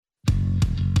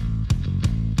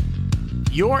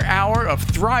Your hour of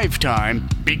Thrive Time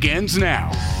begins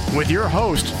now with your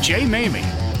host, Jay Maymi,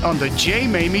 on the Jay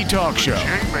Maymi Talk Show.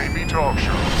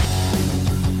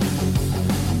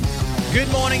 Good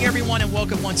morning, everyone, and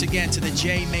welcome once again to the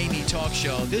Jay Maymi Talk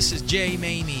Show. This is Jay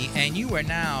Maymi, and you are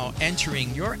now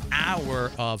entering your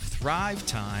hour of Thrive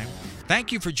Time.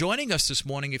 Thank you for joining us this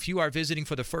morning. If you are visiting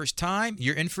for the first time,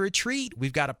 you're in for a treat.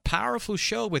 We've got a powerful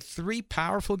show with three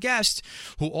powerful guests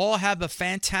who all have a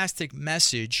fantastic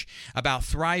message about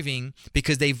thriving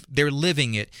because they're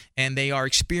living it and they are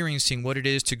experiencing what it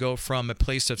is to go from a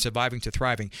place of surviving to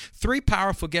thriving. Three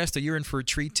powerful guests that you're in for a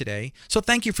treat today. So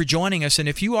thank you for joining us. And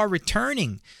if you are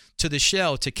returning to the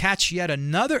show to catch yet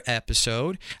another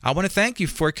episode, I want to thank you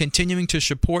for continuing to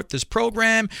support this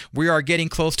program. We are getting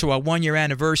close to our 1-year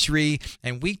anniversary,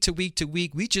 and week to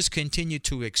week, we just continue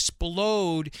to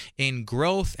explode in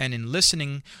growth and in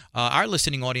listening, our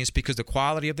listening audience, because the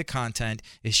quality of the content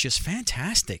is just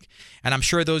fantastic. And I'm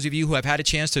sure those of you who have had a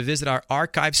chance to visit our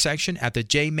archive section at the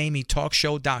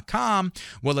jmaymytalkshow.com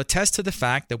will attest to the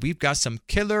fact that we've got some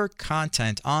killer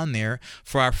content on there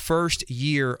for our first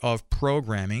year of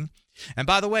programming. And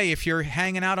by the way, if you're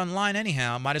hanging out online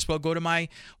anyhow, might as well go to my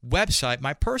website,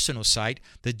 my personal site,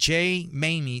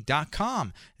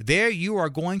 thejmaymi.com. There you are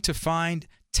going to find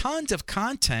tons of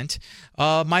content,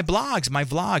 my blogs, my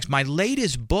vlogs, my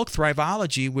latest book,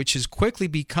 Thriveology, which is quickly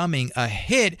becoming a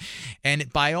hit.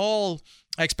 And by all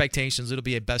expectations, it'll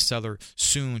be a bestseller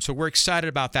soon. So we're excited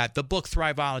about that. The book,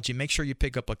 Thriveology, make sure you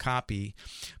pick up a copy.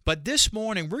 But this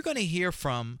morning, we're going to hear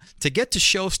from, to get the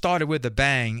show started with a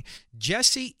bang,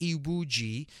 Jesse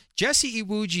Iwuji. Jesse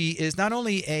Iwuji is not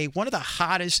only one of the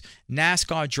hottest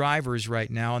NASCAR drivers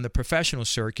right now on the professional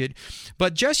circuit,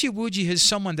 but Jesse Iwuji is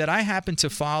someone that I happen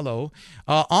to follow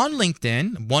on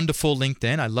LinkedIn, wonderful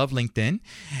LinkedIn. I love LinkedIn.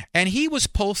 And he was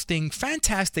posting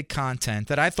fantastic content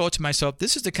that I thought to myself,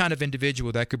 this is the kind of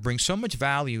individual that could bring so much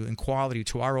value and quality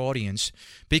to our audience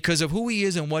because of who he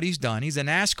is and what he's done. He's a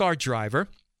NASCAR driver,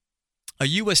 a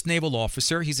U.S. naval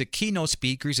officer. He's a keynote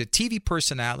speaker. He's a TV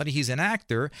personality. He's an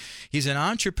actor. He's an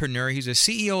entrepreneur. He's a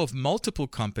CEO of multiple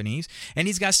companies. And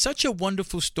he's got such a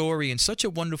wonderful story and such a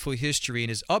wonderful history, and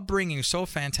his upbringing is so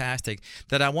fantastic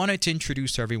that I wanted to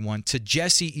introduce everyone to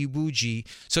Jesse Iwuji.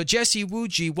 So Jesse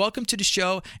Iwuji, welcome to the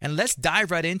show, and let's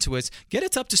dive right into it. Get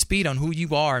us up to speed on who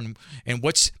you are and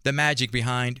what's the magic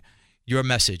behind your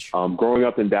message. Growing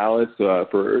up in Dallas,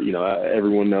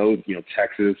 everyone knows,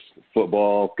 Texas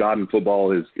football, God in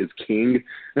football is king.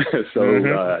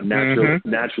 So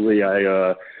naturally,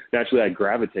 I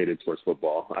gravitated towards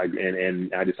football. I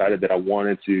decided that I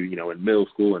wanted to, in middle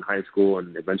school and high school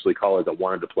and eventually college, I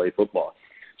wanted to play football.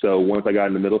 So once I got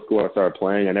into middle school, I started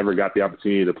playing. I never got the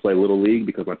opportunity to play Little League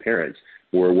because my parents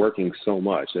were working so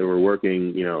much. They were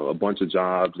working, a bunch of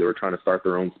jobs. They were trying to start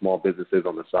their own small businesses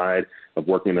on the side of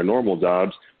working their normal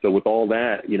jobs. So with all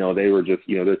that, they were just,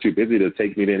 they're too busy to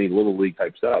take me to any Little League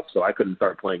type stuff. So I couldn't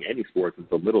start playing any sports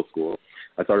until middle school.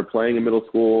 I started playing in middle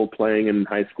school, playing in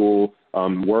high school,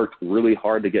 worked really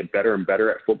hard to get better and better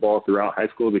at football throughout high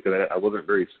school because I wasn't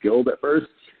very skilled at first.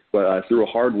 But through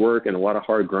hard work and a lot of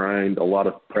hard grind, a lot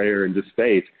of prayer and just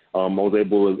faith, I was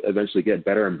able to eventually get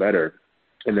better and better.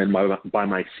 And then by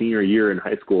my senior year in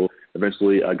high school,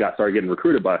 eventually started getting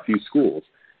recruited by a few schools.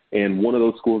 And one of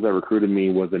those schools that recruited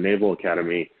me was the Naval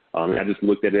Academy. And I just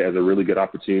looked at it as a really good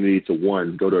opportunity to,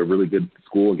 one, go to a really good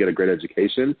school and get a great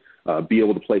education, be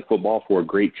able to play football for a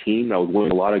great team that was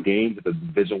winning a lot of games at the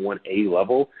Division I-A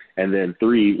level. And then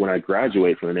 3, when I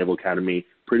graduate from the Naval Academy,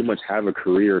 pretty much have a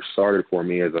career started for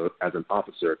me as an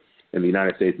officer in the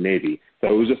United States Navy. So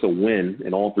it was just a win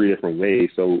in all 3 different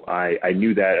ways. So I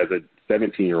knew that as a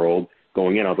 17-year-old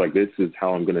going in, I was like, this is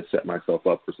how I'm going to set myself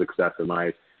up for success in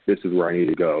life. This is where I need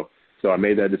to go. So I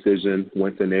made that decision,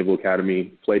 went to Naval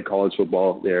Academy, played college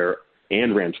football there,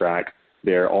 and ran track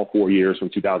there all 4 years from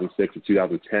 2006 to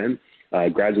 2010. I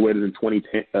graduated in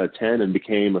 2010 and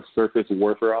became a surface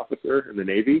warfare officer in the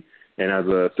Navy. And as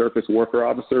a surface warfare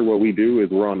officer, what we do is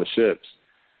we're on the ships.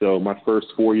 So my first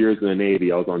 4 years in the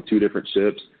Navy, I was on 2 different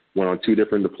ships, went on 2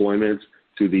 different deployments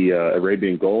to the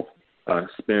Arabian Gulf.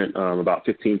 Spent about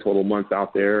 15 total months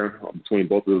out there between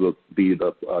both of the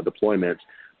deployments.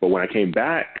 But when I came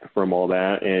back from all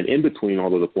that and in between all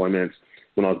the deployments,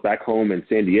 when I was back home in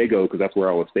San Diego, because that's where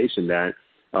I was stationed at,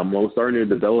 I was starting to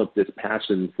develop this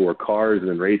passion for cars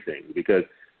and racing because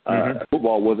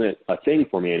football wasn't a thing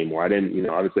for me anymore. I didn't,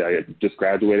 obviously I had just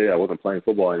graduated. I wasn't playing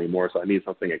football anymore, so I needed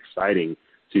something exciting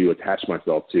to attach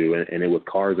myself to, and it was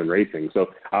cars and racing. So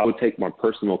I would take my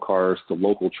personal cars to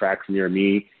local tracks near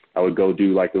me. I would go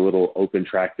do like the little open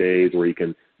track days where you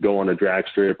can go on a drag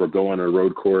strip or go on a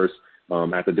road course.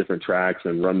 at the different tracks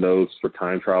and run those for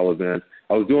time trial events.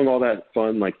 I was doing all that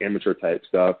fun, like amateur type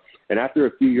stuff. And after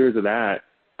a few years of that,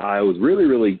 I was really,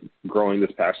 really growing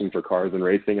this passion for cars and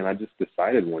racing. And I just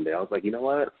decided one day, I was like, you know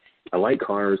what? I like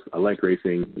cars. I like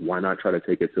racing. Why not try to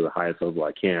take it to the highest level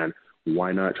I can?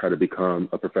 Why not try to become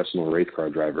a professional race car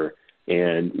driver?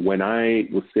 And when I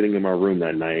was sitting in my room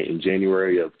that night in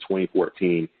January of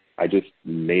 2014, I just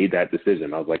made that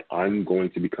decision. I was like, I'm going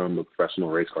to become a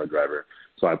professional race car driver.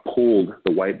 So I pulled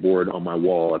the whiteboard on my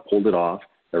wall. I pulled it off,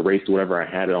 erased whatever I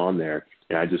had it on there,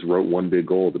 and I just wrote one big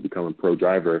goal to become a pro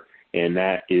driver. And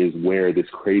that is where this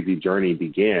crazy journey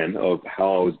began of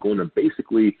how I was going to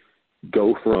basically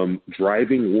go from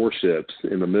driving warships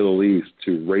in the Middle East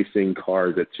to racing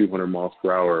cars at 200 miles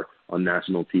per hour on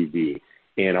national TV.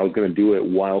 And I was going to do it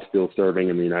while still serving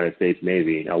in the United States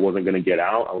Navy. I wasn't going to get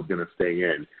out. I was going to stay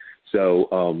in. So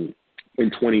in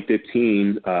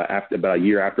 2015, after about a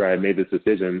year after I had made this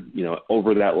decision,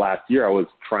 over that last year, I was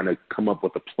trying to come up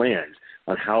with a plan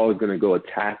on how I was going to go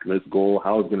attack this goal,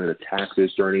 how I was going to attack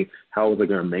this journey, how was I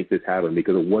going to make this happen,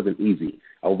 because it wasn't easy.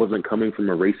 I wasn't coming from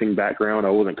a racing background. I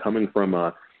wasn't coming from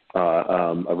a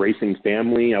racing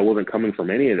family. I wasn't coming from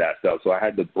any of that stuff. So I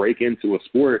had to break into a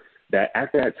sport that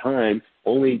at that time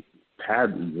only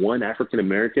had one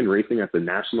African-American racing at the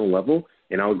national level,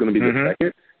 and I was going to be the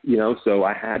second. So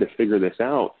I had to figure this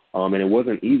out, and it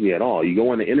wasn't easy at all. You go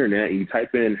on the internet, you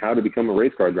type in how to become a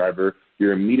race car driver,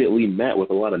 you're immediately met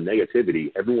with a lot of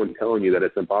negativity. Everyone's telling you that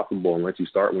it's impossible unless you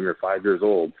start when you're 5 years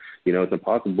old. It's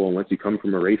impossible unless you come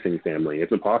from a racing family.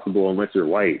 It's impossible unless you're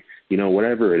white.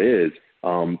 Whatever it is.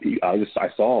 I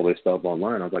saw all this stuff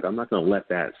online. I was like, I'm not going to let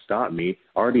that stop me.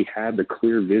 I already had the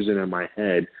clear vision in my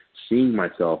head, seeing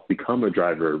myself become a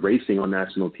driver, racing on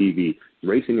national TV,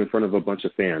 racing in front of a bunch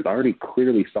of fans. I already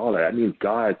clearly saw that. That means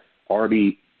God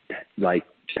already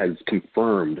has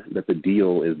confirmed that the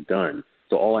deal is done.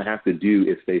 So all I have to do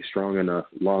is stay strong enough,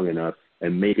 long enough,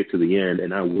 and make it to the end,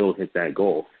 and I will hit that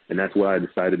goal. And that's what I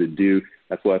decided to do.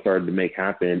 That's what I started to make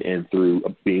happen. And through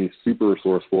being super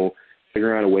resourceful,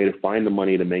 figure out a way to find the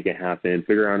money to make it happen,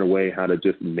 figure out a way how to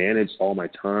just manage all my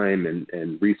time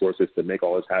and resources to make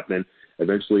all this happen.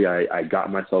 Eventually, I got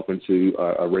myself into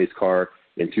a race car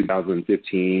in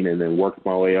 2015 and then worked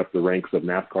my way up the ranks of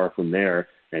NASCAR from there.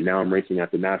 And now I'm racing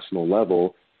at the national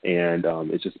level. And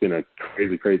it's just been a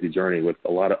crazy, crazy journey with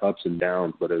a lot of ups and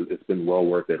downs, but it's been well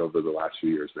worth it over the last few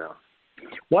years now.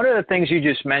 One of the things you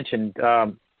just mentioned,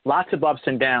 lots of ups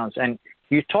and downs, and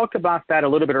you talked about that a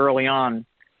little bit early on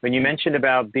when you mentioned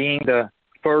about being the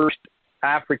first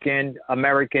African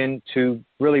American to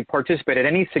really participate at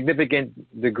any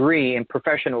significant degree in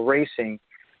professional racing.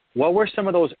 What were some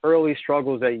of those early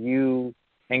struggles that you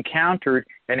encountered,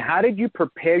 and how did you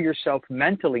prepare yourself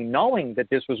mentally knowing that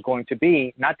this was going to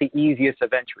be not the easiest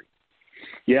of entry?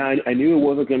 Yeah, I knew it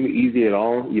wasn't going to be easy at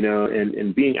all,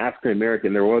 and being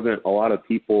African-American, there wasn't a lot of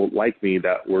people like me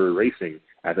that were racing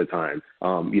at the time.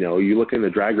 You look in the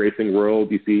drag racing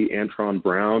world, you see Antron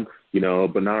Brown,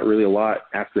 but not really a lot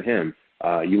after him.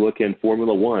 You look in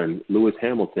Formula One, Lewis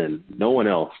Hamilton, no one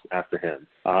else after him.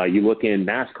 You look in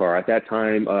NASCAR, at that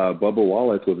time, Bubba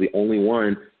Wallace was the only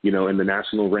one, in the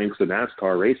national ranks of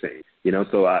NASCAR racing.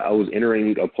 So I was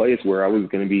entering a place where I was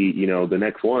going to be, the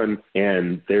next one,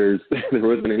 and there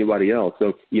wasn't anybody else.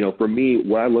 So, for me,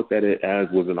 what I looked at it as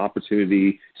was an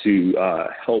opportunity to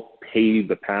help pave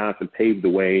the path and pave the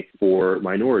way for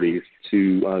minorities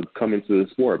to come into the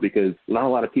sport, because not a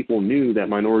lot of people knew that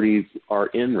minorities are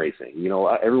in racing.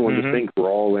 Everyone just thinks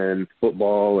we're all in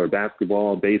football or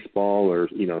basketball, baseball, or,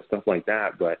 stuff like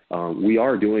that. But we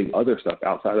are doing other stuff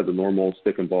outside of the normal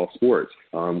stick and ball sports.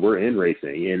 We're in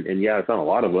racing, and yeah, it's not a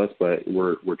lot of us, but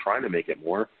we're trying to make it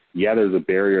more. Yeah, there's a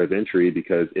barrier of entry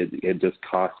because it just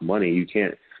costs money. You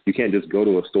can't just go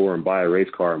to a store and buy a race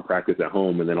car and practice at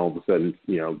home and then all of a sudden,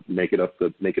 make it up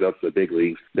to the big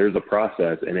leagues. There's a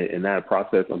process, and that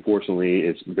process, unfortunately,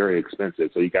 is very expensive.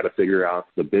 So you got to figure out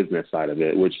the business side of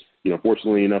it, which,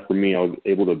 fortunately enough for me, I was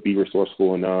able to be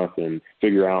resourceful enough and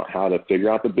figure out how to figure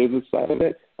out the business side of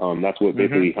it. That's what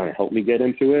basically kind of helped me get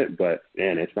into it. But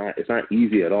man, it's not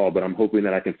easy at all. But I'm hoping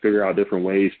that I can figure out different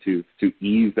ways to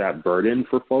ease that burden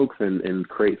for folks and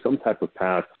create some type of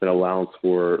path that allows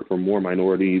for more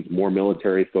minorities, more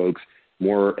military folks,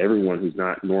 more everyone who's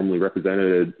not normally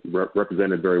represented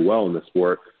very well in the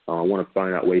sport. I want to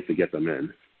find out ways to get them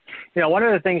in. One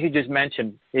of the things you just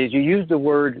mentioned is you used the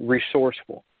word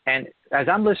resourceful. And as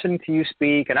I'm listening to you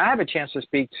speak, and I have a chance to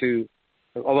speak to,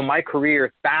 over my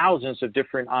career, thousands of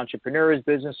different entrepreneurs,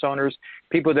 business owners,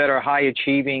 people that are high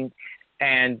achieving.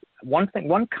 And one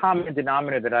common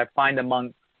denominator that I find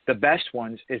among the best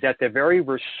ones is that they're very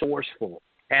resourceful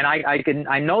And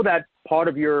I know that part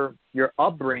of your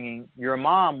upbringing, your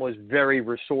mom was very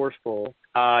resourceful.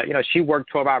 She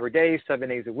worked 12-hour days, 7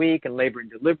 days a week, in labor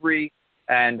and delivery,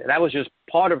 and that was just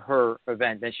part of her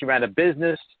event. And she ran a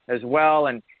business as well,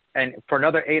 and for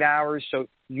another 8 hours. So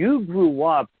you grew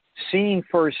up seeing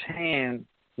firsthand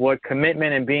what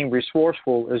commitment and being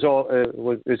resourceful is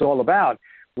all about.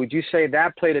 Would you say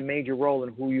that played a major role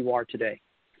in who you are today?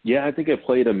 Yeah, I think it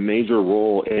played a major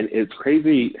role, and it's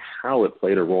crazy how it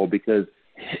played a role because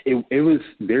it was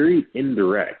very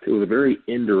indirect. It was a very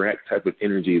indirect type of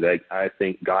energy that I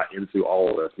think got into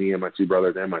all of us, me and my two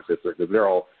brothers and my sister, because they're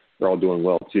all doing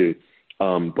well too.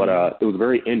 But it was a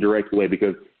very indirect way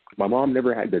because my mom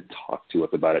never had to talk to us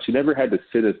about it. She never had to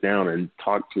sit us down and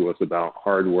talk to us about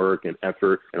hard work and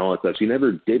effort and all that stuff. She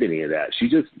never did any of that. She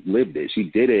just lived it. She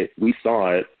did it. We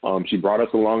saw it. She brought us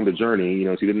along the journey.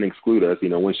 She didn't exclude us.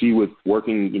 When she was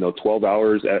working, 12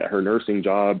 hours at her nursing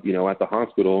job, at the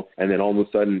hospital, and then all of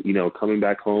a sudden, coming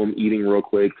back home, eating real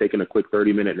quick, taking a quick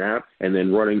 30-minute nap, and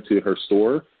then running to her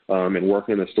store, and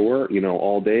working in the store,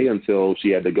 all day until she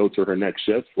had to go to her next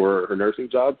shift for her nursing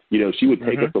job. She would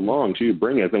take us along. She would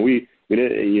bring us, and we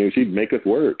didn't, she'd make us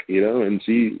work, and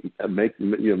she made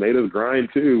us grind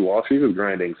too while she was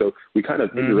grinding. So we kind of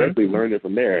indirectly learned it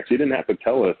from there. She didn't have to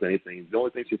tell us anything. The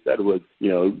only thing she said was,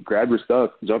 grab your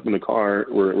stuff, jump in the car,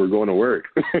 we're going to work.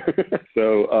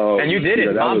 So and you did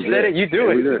it. Mom said it. You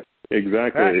do it. We did.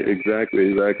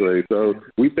 Exactly. So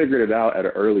we figured it out at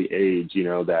an early age,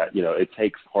 that, it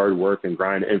takes hard work and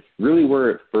grind. And really where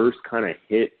it first kind of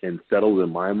hit and settled in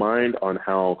my mind on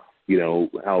how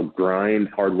grind,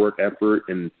 hard work, effort,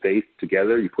 and faith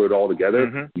together, you put it all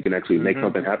together, you can actually make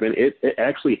something happen. It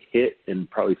actually hit and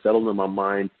probably settled in my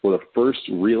mind for the first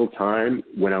real time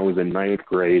when I was in 9th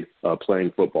grade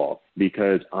playing football,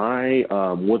 because I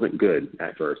wasn't good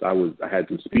at first. I had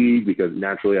some speed because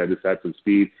naturally I just had some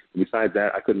speed. And besides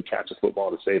that, I couldn't catch a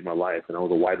football to save my life, and I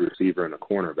was a wide receiver and a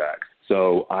cornerback.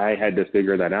 So I had to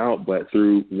figure that out, but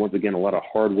through, once again, a lot of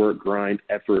hard work, grind,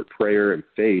 effort, prayer, and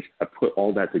faith, I put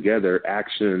all that together,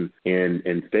 action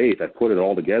and faith, I put it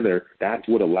all together. That's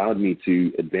what allowed me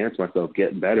to advance myself,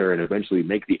 get better, and eventually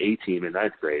make the A team in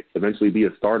 9th grade, eventually be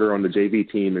a starter on the JV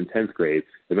team in 10th grade,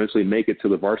 eventually make it to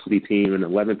the varsity team in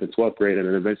 11th and 12th grade, and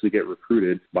then eventually get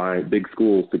recruited by big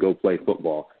schools to go play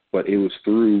football. But it was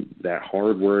through that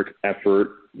hard work,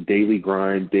 effort, daily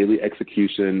grind, daily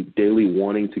execution, daily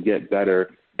wanting to get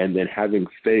better, and then having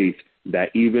faith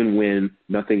that even when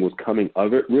nothing was coming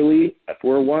of it really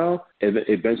for a while,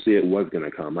 eventually it was going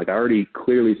to come. Like I already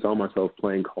clearly saw myself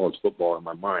playing college football in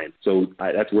my mind. So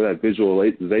that's where that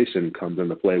visualization comes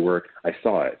into play, where I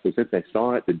saw it. So since I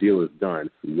saw it, the deal is done.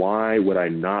 Why would I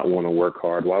not want to work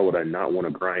hard? Why would I not want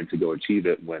to grind to go achieve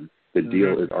it when the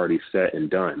deal is already set and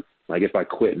done? Like if I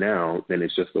quit now, then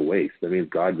it's just a waste. That means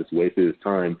God just wasted his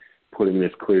time putting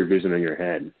this clear vision in your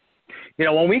head.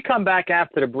 When we come back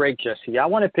after the break, Jesse, I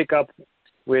want to pick up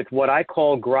with what I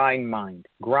call grind mind.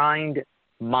 Grind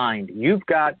mind. You've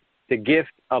got the gift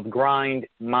of grind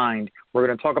mind. We're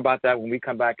going to talk about that when we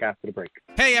come back after the break.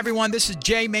 Hey, everyone, this is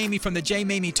Jay Maymi from the Jay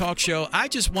Maymi Talk Show. I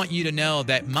just want you to know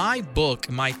that my book,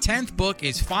 my 10th book,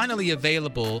 is finally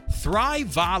available.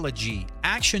 Thriveology,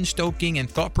 action-stoking and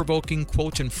thought-provoking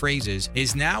quotes and phrases,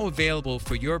 is now available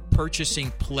for your purchasing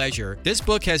pleasure. This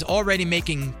book has already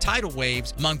making tidal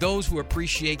waves among those who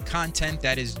appreciate content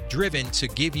that is driven to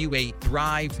give you a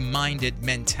thrive-minded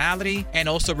mentality, and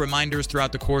also reminders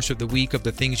throughout the course of the week of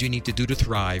the things you need to do to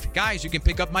thrive. Guys, you can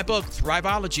pick up my book,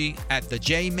 Thriveology, at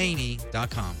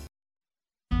thejmaymi.com.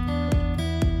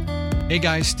 Hey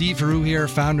guys, Steve Haru here,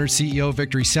 founder, CEO of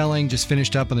Victory Selling. Just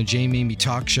finished up on the Jay Maymi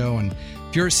Talk Show. And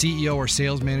if you're a CEO or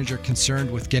sales manager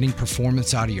concerned with getting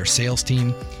performance out of your sales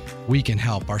team, we can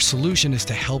help. Our solution is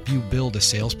to help you build a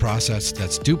sales process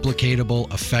that's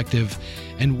duplicatable, effective,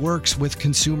 and works with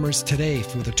consumers today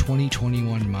with a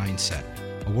 2021 mindset.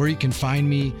 Where you can find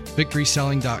me,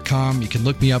 victoryselling.com. You can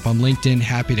look me up on LinkedIn.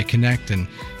 Happy to connect. And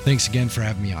thanks again for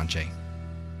having me on, Jay.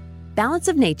 Balance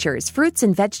of Nature's fruits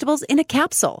and vegetables in a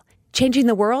capsule. Changing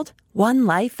the world, one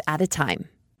life at a time.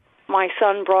 My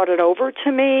son brought it over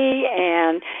to me,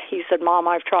 and he said, Mom,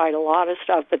 I've tried a lot of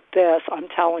stuff, but this, I'm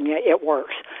telling you, it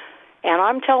works. And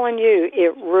I'm telling you,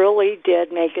 it really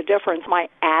did make a difference. My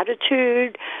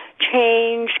attitude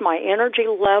changed. My energy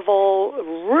level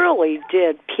really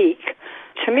did peak.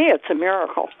 To me, it's a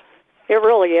miracle. It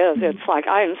really is. It's like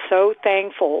I am so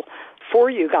thankful for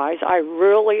you guys. I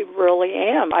really, really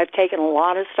am. I've taken a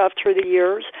lot of stuff through the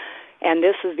years, and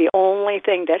this is the only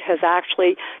thing that has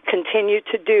actually continued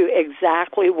to do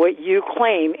exactly what you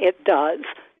claim it does.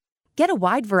 Get a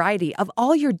wide variety of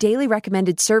all your daily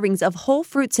recommended servings of whole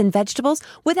fruits and vegetables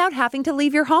without having to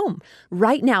leave your home.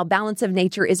 Right now, Balance of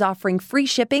Nature is offering free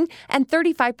shipping and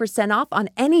 35% off on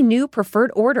any new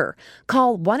preferred order.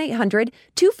 Call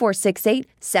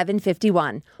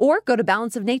 1-800-2468-751 or go to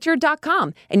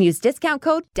balanceofnature.com and use discount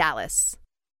code DALLAS.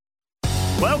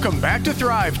 Welcome back to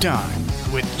Thrive Time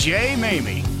with Jay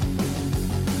Maymi.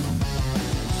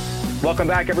 Welcome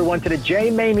back, everyone, to the Jay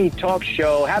Maymi Talk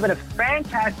Show. Having a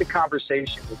fantastic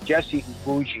conversation with Jesse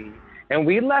Ubuji, and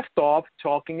we left off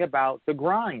talking about the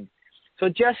grind. So,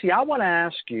 Jesse, I want to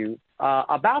ask you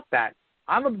about that.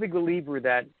 I'm a big believer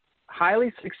that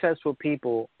highly successful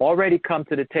people already come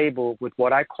to the table with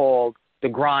what I call the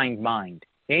grind mind.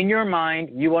 In your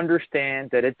mind, you understand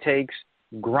that it takes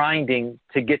grinding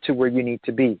to get to where you need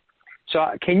to be. So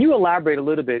can you elaborate a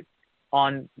little bit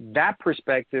on that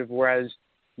perspective, whereas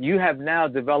you have now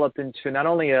developed into not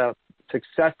only a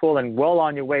successful and well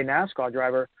on your way NASCAR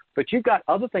driver, but you've got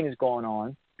other things going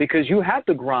on because you have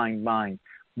the grind mind.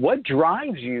 What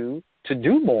drives you to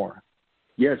do more?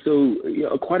 Yeah, so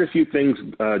quite a few things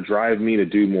drive me to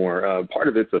do more. Part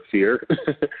of it's a fear.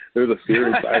 There's a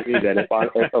fear inside me that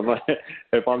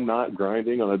if I'm not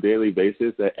grinding on a daily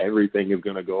basis, that everything is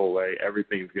going to go away,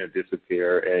 everything's going to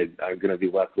disappear, and I'm going to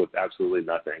be left with absolutely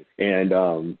nothing. And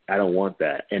I don't want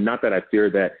that. And not that I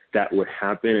fear that would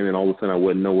happen and then all of a sudden I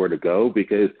wouldn't know where to go,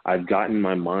 because I've gotten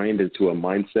my mind into a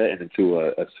mindset and into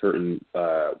a certain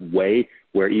way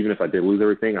where even if I did lose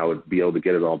everything, I would be able to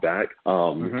get it all back.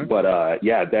 But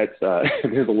that's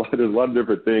there's a lot of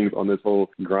different things on this whole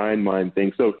grind mind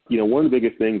thing. So, one of the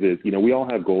biggest things is, we all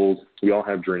have goals, we all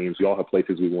have dreams, we all have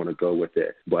places we want to go with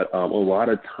it. But a lot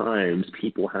of times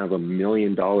people have $1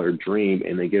 million dream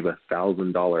and they give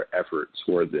 $1,000 effort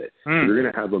towards it. So you're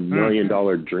going to have $1 million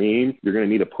dream, you're going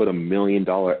to need to put $1 million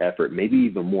effort, maybe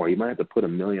even more. You might have to put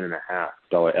 $1.5 million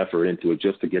effort into it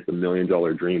just to get the $1 million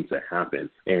dream to happen.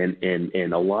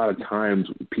 And a lot of times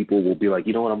people will be like,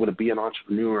 you know what, I'm going to be an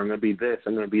entrepreneur, I'm going to be this,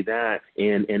 I'm going to be that.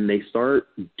 And they start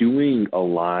doing a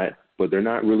lot, but they're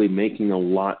not really making a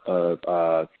lot of,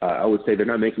 I would say they're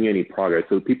not making any progress.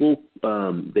 So people,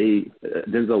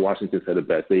 Denzel Washington said it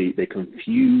best, they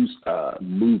confuse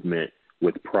movement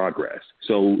with progress.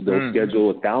 So they'll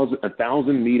schedule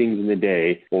 1,000 meetings in a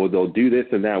day, or they'll do this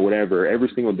and that, whatever, every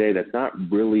single day. That's not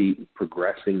really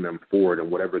progressing them forward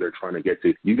and whatever they're trying to get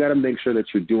to. You got to make sure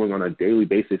that you're doing on a daily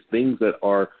basis things that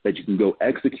you can go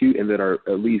execute and that are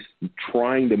at least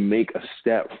trying to make a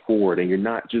step forward, and you're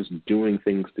not just doing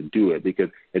things to do it. Because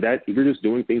if you're just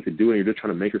doing things to do it and you're just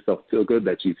trying to make yourself feel good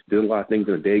that you did a lot of things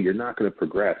in a day, you're not going to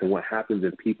progress. And what happens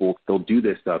is people, they'll do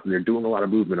this stuff and they're doing a lot of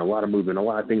movement, a lot of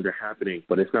things are happening,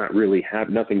 but it's not really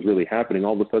nothing's really happening.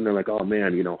 All of a sudden they're like, oh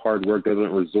man, hard work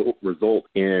doesn't result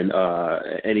in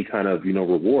any kind of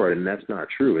reward, and that's not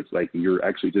true. It's like you're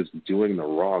actually just doing the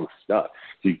wrong stuff.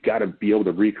 So you've got to be able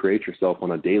to recreate yourself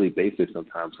on a daily basis.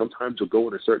 Sometimes you'll go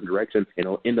in a certain direction and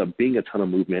it'll end up being a ton of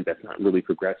movement that's not really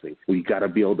progressing. Well, you got to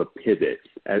be able to pivot.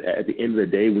 At the end of the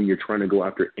day, when you're trying to go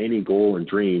after any goal and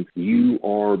dream, you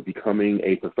are becoming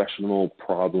a professional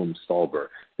problem solver.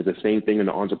 It's the same thing in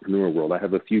the entrepreneur world. I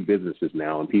have a few businesses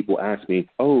now, and people ask me,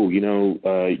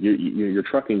 your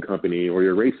trucking company or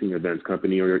your racing events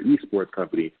company or your esports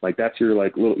company, like that's your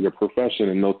your profession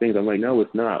and those things. I'm like, no,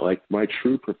 it's not. Like my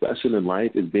true profession in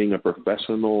life is being a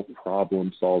professional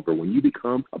problem solver. When you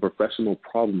become a professional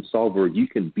problem solver, you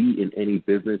can be in any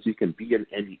business, you can be in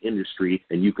any industry,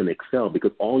 and you can excel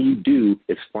because all you do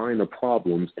is find the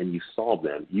problems and you solve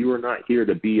them. You are not here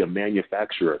to be a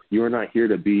manufacturer. You are not here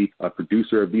to be a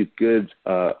producer of these goods,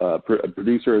 a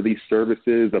producer of these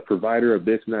services, a provider of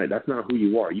this and that. That's not who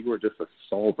you are. You are just a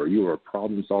solver. You are a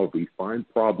problem solver. You find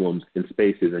problems in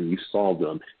spaces and you solve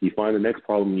them. You find the next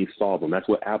problem and you solve them. That's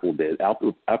what Apple did.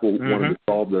 Apple wanted to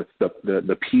solve the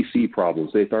PC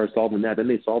problems. They started solving that. Then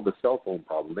they solved the cell phone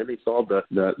problem. Then they solved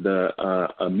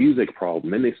the music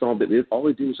problem. Then they solved it. All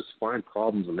they do is just find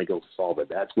problems and they go solve it.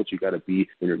 That's what you got to be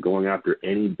when you're going after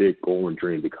any big goal and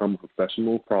dream. Become a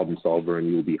professional problem solver and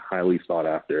you will be highly sought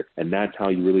after. And that's how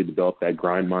you really develop that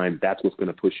grind mind. That's what's going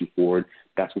to push you forward.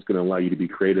 That's what's going to allow you to be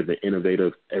creative and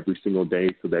innovative every single day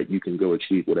so that you can go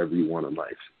achieve whatever you want in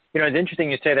life. It's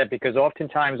interesting you say that because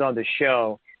oftentimes on the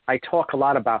show, I talk a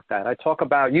lot about that. I talk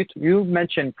about, you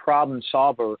mentioned problem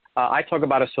solver. I talk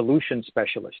about a solution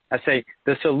specialist. I say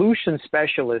the solution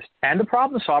specialist and the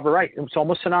problem solver, right, it's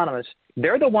almost synonymous.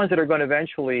 They're the ones that are going to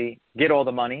eventually get all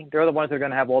the money. They're the ones that are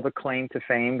going to have all the claim to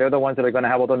fame. They're the ones that are going to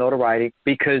have all the notoriety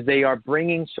because they are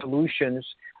bringing solutions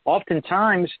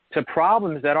oftentimes to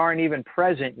problems that aren't even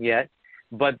present yet.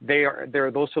 but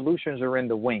those solutions are in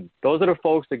the wing. Those are the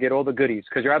folks that get all the goodies,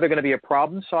 because you're either going to be a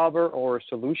problem solver or a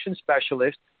solution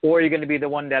specialist, or you're going to be the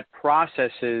one that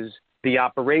processes the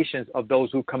operations of those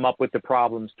who come up with the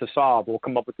problems to solve or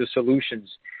come up with the solutions.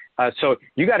 So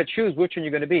you got to choose which one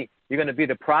you're going to be. You're going to be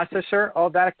the processor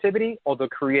of that activity or the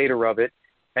creator of it,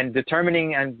 and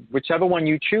whichever one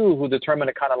you choose will determine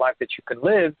the kind of life that you can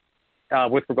live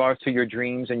with regards to your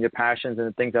dreams and your passions and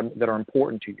the things that are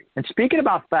important to you. And speaking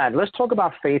about that, let's talk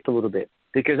about faith a little bit,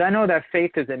 because I know that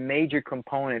faith is a major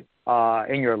component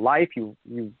in your life. You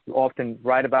often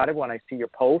write about it when I see your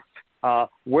posts.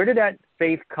 Where did that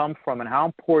faith come from, and how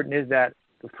important is that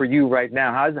for you right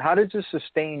now? How does it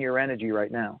sustain your energy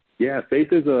right now? Yeah, faith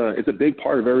is a big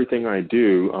part of everything I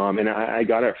do, and I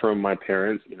got it from my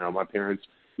parents. My parents,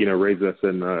 raised us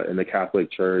in the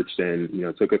Catholic Church, and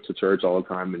took us to church all the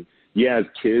time. And yeah, as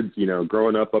kids,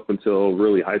 growing up until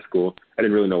really high school, I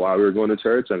didn't really know why we were going to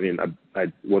church. I mean, I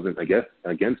wasn't, I guess,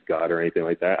 against God or anything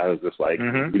like that. I was just like,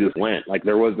 we just went. Like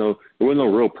there was no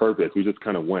real purpose. We just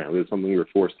kind of went. It was something we were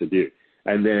forced to do.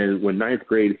 And then when ninth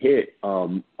grade hit,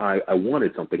 I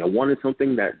wanted something. I wanted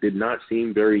something that did not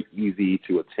seem very easy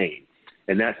to attain.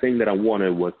 And that thing that I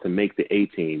wanted was to make the A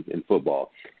team in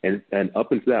football. And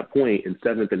up until that point in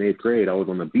 7th and 8th grade, I was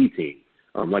on the B team.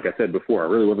 Like I said before, I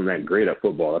really wasn't that great at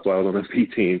football. That's why I was on the B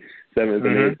team, 7th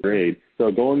and 8th grade.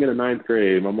 So going into 9th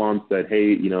grade, my mom said,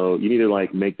 hey, you need to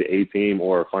make the A team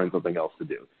or find something else to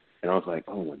do. And I was like,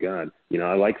 oh, my God,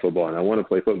 I like football, and I want to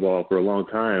play football for a long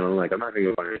time. I'm like, I'm not going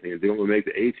to go find anything to do. I'm going to make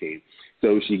the A team.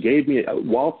 So she gave me,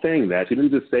 while saying that, she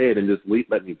didn't just say it and just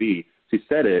let me be. She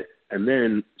said it, and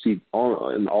then she, all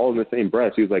in the same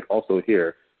breath, she was like, also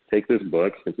here, take this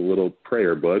book. It's a little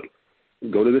prayer book.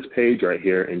 Go to this page right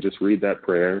here and just read that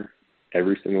prayer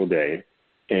every single day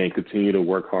and continue to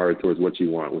work hard towards what you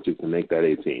want, which is to make that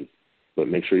A team. But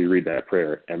make sure you read that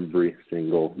prayer every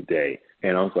single day.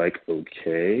 And I was like,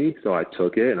 okay. So I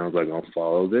took it and I was like, I'll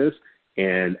follow this.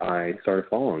 And I started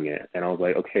following it. And I was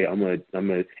like, okay, I'm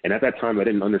gonna. And at that time, I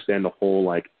didn't understand the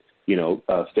whole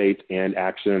faith and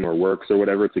action or works or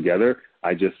whatever together.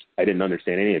 I didn't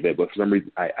understand any of it. But for some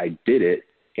reason, I did it,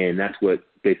 and that's what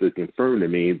basically confirmed to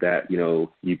me that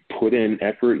you put in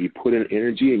effort, you put in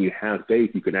energy, and you have faith,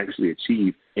 you can actually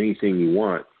achieve anything you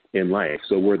want in life.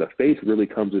 So where the faith really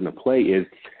comes into play is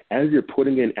as you're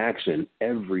putting in action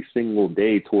every single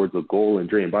day towards a goal and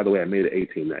dream. By the way, I made an A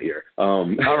team that year. All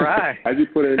right. as you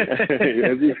put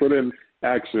in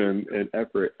action and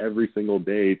effort every single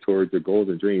day towards your goals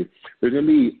and dreams, there's going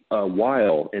to be a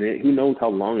while, and who knows how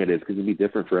long it is, because it'll be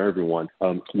different for everyone,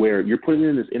 where you're putting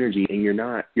in this energy and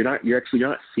you're actually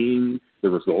not seeing the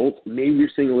results. Maybe you're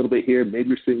seeing a little bit here, maybe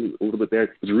you're seeing a little bit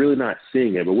there, but you're really not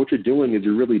seeing it. But what you're doing is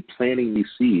you're really planting these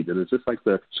seeds. And it's just like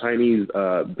the Chinese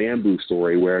bamboo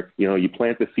story where, you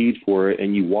plant the seeds for it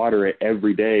and you water it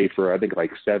every day for, I think,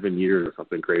 7 years or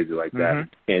something crazy like that.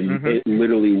 And it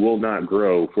literally will not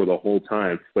grow for the whole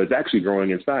time, but it's actually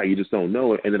growing inside. You just don't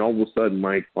know it. And then all of a sudden,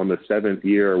 on the 7th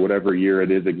year or whatever year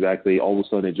it is exactly, all of a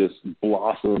sudden it just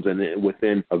blossoms. And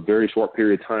within a very short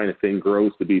period of time, the thing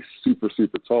grows to be super,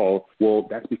 super tall. Well,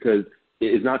 that's because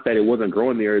it's not that it wasn't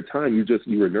growing there at the time.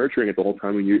 You were nurturing it the whole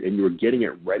time, and you were getting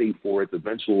it ready for its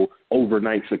eventual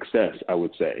overnight success, I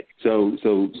would say. So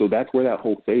that's where that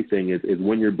whole faith thing is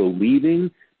when you're believing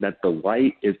that the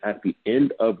light is at the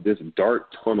end of this dark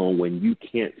tunnel when you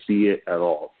can't see it at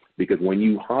all. Because when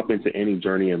you hop into any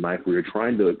journey in life where you're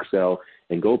trying to excel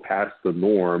and go past the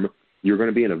norm, you're going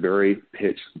to be in a very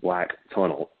pitch black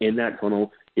tunnel. In that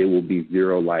tunnel, it will be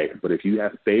zero light. But if you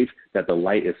have faith that the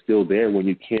light is still there when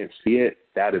you can't see it,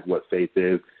 that is what faith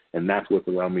is. And that's what's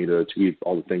allowed me to achieve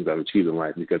all the things I've achieved in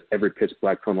life, because every pitch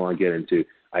black tunnel I get into,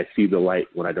 I see the light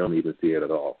when I don't even see it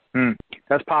at all.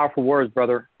 That's powerful words,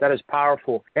 brother. That is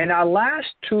powerful. In our last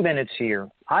 2 minutes here,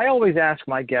 I always ask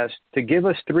my guests to give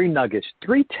us 3 nuggets,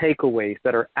 3 takeaways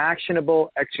that are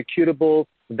actionable, executable,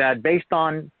 that based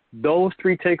on those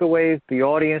 3 takeaways, the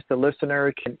audience, the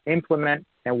listener can implement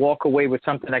and walk away with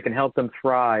something that can help them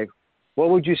thrive. What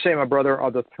would you say, my brother,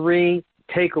 are the 3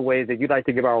 takeaways that you'd like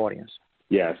to give our audience?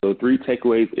 Yeah, so 3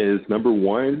 takeaways is, number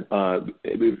 1,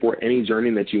 for any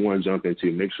journey that you want to jump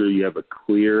into, make sure you have a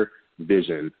clear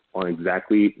vision on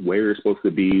exactly where you're supposed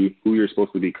to be, who you're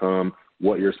supposed to become,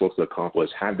 what you're supposed to accomplish.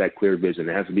 Have that clear vision.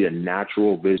 It has to be a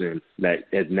natural vision that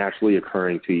is naturally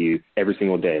occurring to you every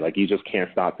single day. You just can't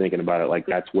stop thinking about it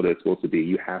that's what it's supposed to be.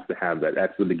 You have to have that.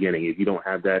 That's the beginning. If you don't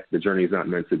have that, the journey is not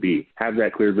meant to be. Have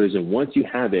that clear vision. Once you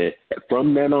have it,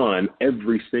 from then on,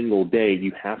 every single day,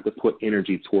 you have to put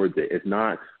energy towards it. It's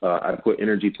not, I put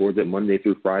energy towards it Monday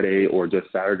through Friday or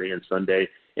just Saturday and Sunday.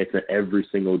 It's an every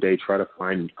single day try to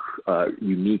find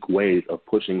unique ways of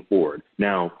pushing forward.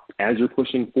 Now, as you're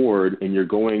pushing forward and you're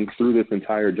going through this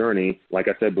entire journey, like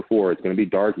I said before, it's going to be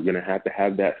dark. You're going to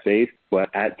have that faith. But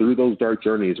through those dark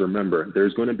journeys, remember,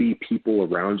 there's going to be people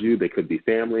around you. They could be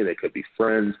family. They could be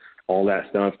friends, all that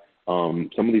stuff.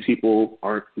 Some of these people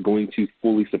aren't going to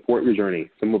fully support your journey.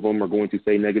 Some of them are going to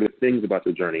say negative things about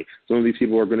your journey. Some of these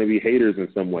people are going to be haters in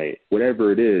some way.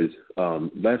 Whatever it is,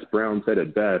 Les Brown said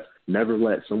it best, never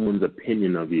let someone's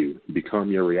opinion of you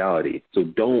become your reality. So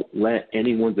don't let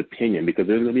anyone's opinion, because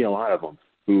there's going to be a lot of them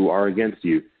who are against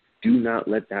you. Do not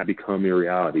let that become your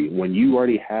reality. When you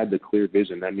already had the clear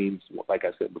vision, that means, like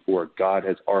I said before, God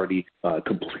has already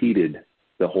completed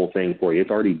the whole thing for you. It's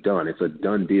already done. It's a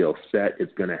done deal. Set.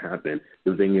 It's going to happen.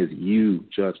 The thing is, you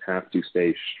just have to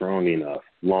stay strong enough,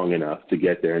 long enough to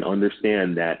get there, and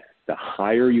understand that the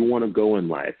higher you want to go in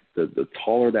life, the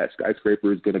taller that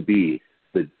skyscraper is going to be,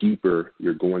 the deeper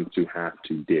you're going to have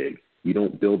to dig. You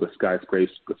don't build a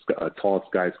tall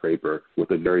skyscraper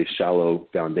with a very shallow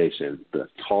foundation. The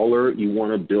taller you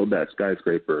want to build that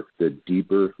skyscraper, the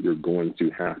deeper you're going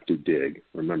to have to dig.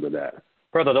 Remember that.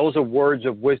 Brother, those are words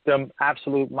of wisdom,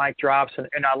 absolute mic drops. And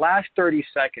in our last 30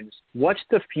 seconds, what's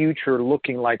the future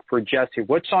looking like for Jesse?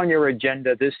 What's on your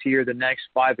agenda this year, the next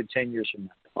 5 to 10 years from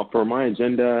now? For my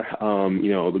agenda,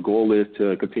 the goal is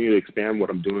to continue to expand what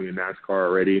I'm doing in NASCAR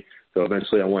already. So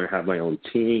eventually I want to have my own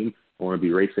team. I want to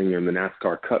be racing in the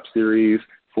NASCAR Cup Series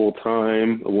full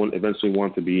time. I eventually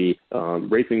want to be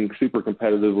racing super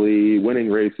competitively, winning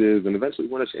races, and eventually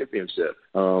win a championship.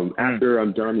 After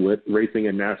I'm done with racing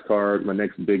in NASCAR, my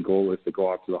next big goal is to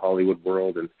go out to the Hollywood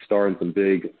world and star in some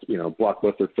big,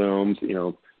 blockbuster films,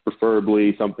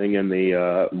 preferably something in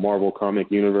the Marvel comic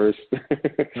universe. They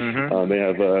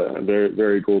have very,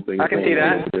 very cool things. I can see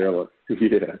that.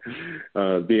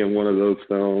 Being one of those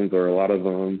films or a lot of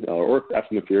them, or Fast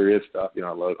and the Furious stuff.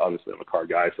 Obviously I'm a car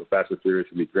guy, so Fast and Furious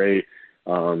would be great.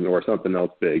 Or something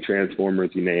else big, Transformers,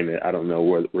 you name it. I don't know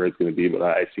where it's going to be, but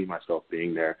I see myself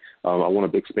being there. I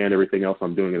want to expand everything else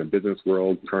I'm doing in the business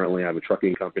world. Currently, I have a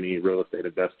trucking company, real estate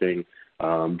investing,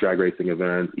 drag racing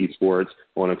events, esports.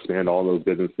 I want to expand all those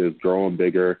businesses, grow them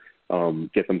bigger,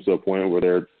 get them to a point where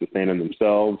they're sustaining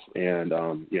themselves, and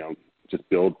just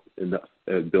build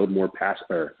more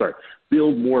passive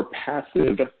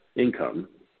income.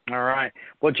 All right.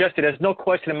 Well, Jesse, there's no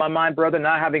question in my mind, brother,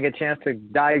 not having a chance to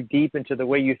dive deep into the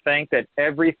way you think, that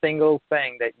every single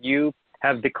thing that you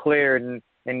have declared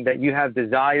and that you have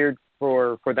desired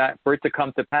for it to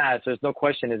come to pass, there's no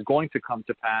question is going to come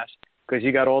to pass, because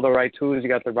you got all the right tools, you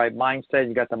got the right mindset,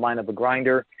 you got the mind of a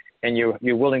grinder, and you're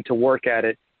willing to work at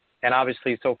it. And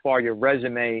obviously, so far, your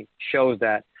resume shows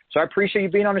that. So I appreciate you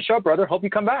being on the show, brother. Hope you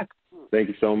come back. Thank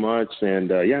you so much. And,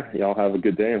 y'all have a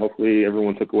good day. And hopefully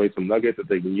everyone took away some nuggets that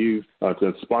they can use to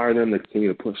inspire them to continue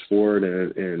to push forward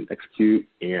and execute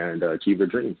and achieve their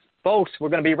dreams. Folks, we're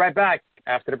going to be right back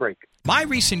after the break. My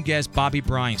recent guest, Bobby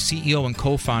Bryant, CEO and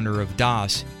co-founder of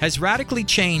DAS, has radically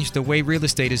changed the way real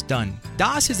estate is done.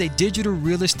 DAS is a digital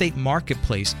real estate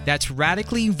marketplace that's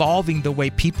radically evolving the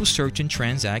way people search and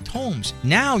transact homes.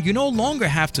 Now, you no longer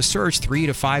have to search 3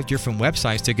 to 5 different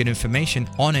websites to get information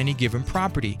on any given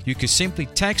property. You can simply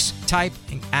text, type,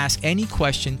 and ask any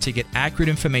question to get accurate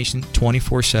information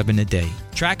 24/7 a day.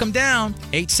 Track them down,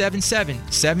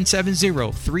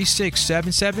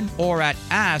 877-770-3677 or at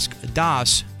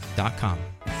askdas.com.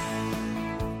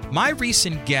 My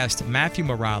recent guest, Matthew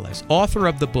Morales, author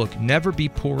of the book Never Be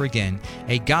Poor Again,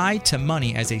 A Guide to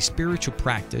Money as a Spiritual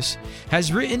Practice,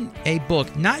 has written a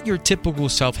book, not your typical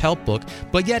self-help book,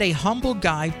 but yet a humble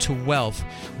guide to wealth,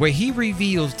 where he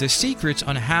reveals the secrets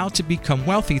on how to become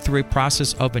wealthy through a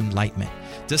process of enlightenment.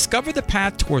 Discover the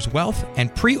path towards wealth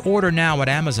and pre-order now at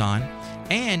Amazon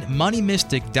and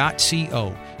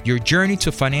moneymystic.co. Your journey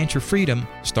to financial freedom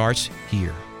starts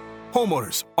here.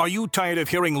 Homeowners, are you tired of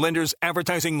hearing lenders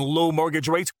advertising low mortgage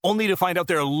rates only to find out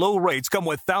their low rates come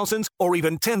with thousands or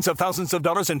even tens of thousands of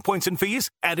dollars in points and fees?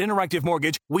 At Interactive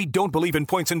Mortgage, we don't believe in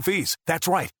points and fees. That's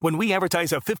right. When we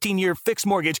advertise a 15-year fixed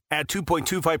mortgage at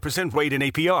 2.25% rate in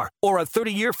APR or a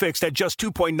 30-year fixed at just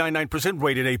 2.99%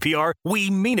 rate in APR, we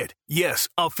mean it. Yes,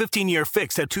 a 15-year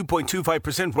fixed at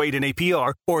 2.25% rate in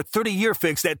APR or 30-year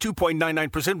fixed at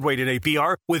 2.99% rate in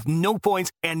APR with no points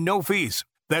and no fees.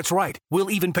 That's right.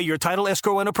 We'll even pay your title,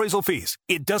 escrow, and appraisal fees.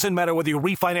 It doesn't matter whether you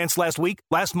refinanced last week,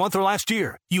 last month, or last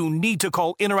year. You need to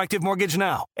call Interactive Mortgage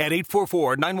now at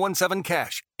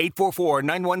 844-917-CASH.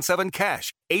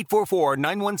 844-917-CASH.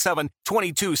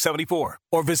 844-917-2274.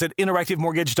 Or visit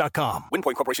interactivemortgage.com.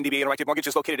 WindPoint Corporation DBA Interactive Mortgage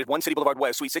is located at 1 City Boulevard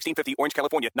West, Suite 1650, Orange,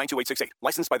 California, 92868.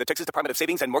 Licensed by the Texas Department of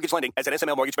Savings and Mortgage Lending as an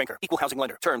SML mortgage banker. Equal housing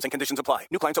lender. Terms and conditions apply.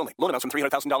 New clients only. Loan amounts from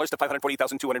 $300,000 to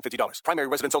 $540,250. Primary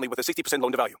residence only with a 60%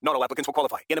 loan to value. Not all applicants will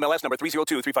qualify. NMLS number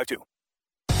 302352.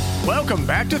 Welcome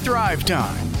back to Thrive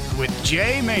Time with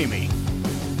Jay Maymi.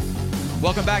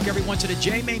 Welcome back, everyone, to the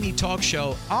Jay Maymi Talk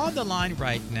Show. On the line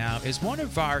right now is one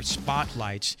of our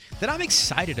spotlights that I'm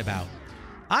excited about.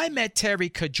 I met Terry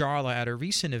Kajarla at a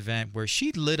recent event where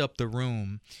she lit up the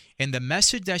room in the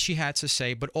message that she had to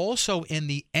say, but also in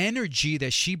the energy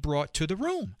that she brought to the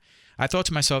room. I thought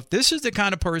to myself, this is the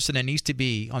kind of person that needs to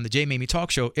be on the Jay Maymi Talk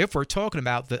Show if we're talking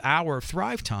about the hour of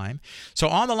Thrive Time. So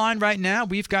on the line right now,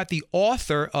 we've got the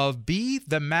author of Be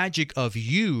the Magic of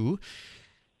You.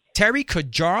 Terry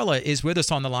Kajarla is with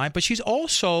us on the line, but she's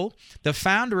also the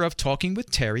founder of Talking with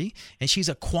Terry, and she's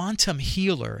a quantum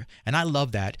healer, and I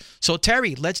love that. So,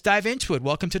 Terry, let's dive into it.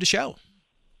 Welcome to the show.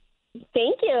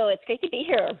 Thank you. It's great to be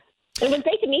here. It was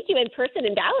great to meet you in person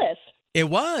in Dallas. It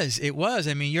was.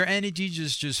 I mean, your energy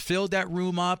just filled that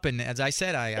room up, and as I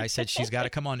said, I said she's got to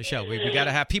come on the show. We got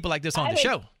to have people like this on the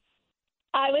show.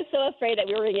 I was so afraid that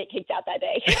we were going to get kicked out that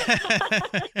day.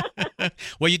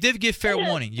 Well, you did give fair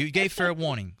warning. You gave fair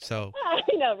warning. So I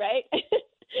know, right?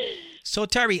 So,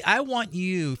 Terry, I want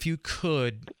you, if you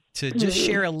could, to just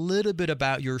share a little bit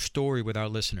about your story with our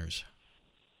listeners.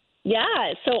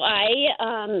 Yeah. So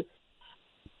I,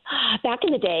 back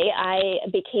in the day, I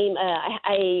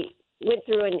went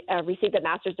through and received a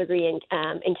master's degree in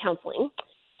counseling.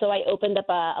 So I opened up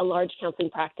a large counseling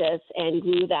practice and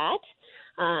grew that.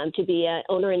 To be an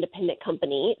owner-independent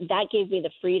company. That gave me the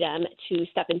freedom to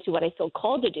step into what I feel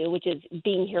called to do, which is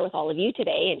being here with all of you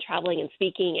today and traveling and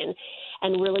speaking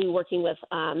and really working with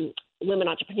women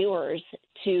entrepreneurs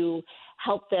to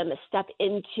help them step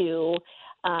into,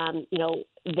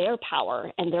 their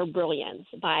power and their brilliance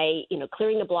by,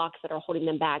 clearing the blocks that are holding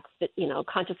them back,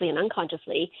 consciously and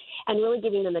unconsciously, and really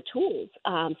giving them the tools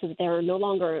so that they're no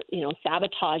longer,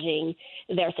 sabotaging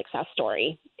their success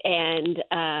story. And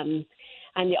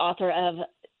I'm the author of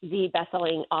the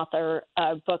best-selling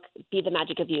book, Be the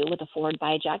Magic of You, with a foreword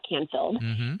by Jack Canfield.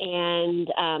 Mm-hmm. And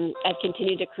I've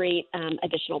continued to create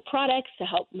additional products to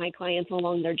help my clients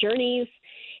along their journeys.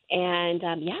 And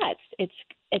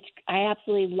I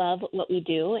absolutely love what we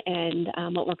do and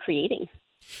what we're creating.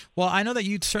 Well, I know that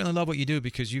you certainly love what you do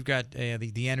because you've got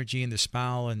the energy and the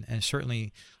smile and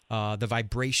certainly the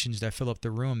vibrations that fill up the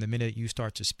room the minute you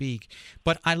start to speak.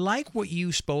 But I like what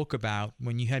you spoke about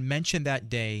when you had mentioned that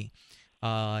day.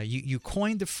 You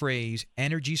coined the phrase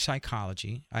energy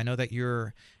psychology. I know that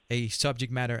you're a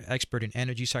subject matter expert in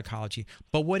energy psychology.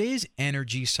 But what is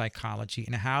energy psychology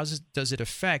and how does it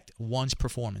affect one's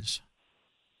performance?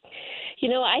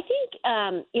 I think,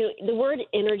 the word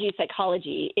energy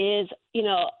psychology is,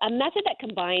 a method that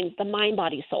combines the mind,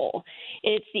 body, soul.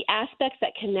 It's the aspects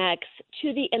that connects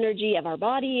to the energy of our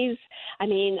bodies. I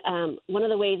mean, one of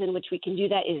the ways in which we can do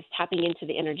that is tapping into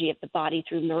the energy of the body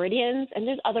through meridians. And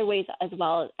there's other ways as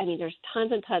well. I mean, there's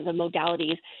tons and tons of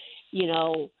modalities,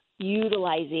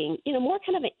 utilizing, more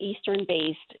kind of an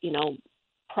Eastern-based,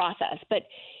 process. But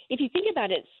if you think about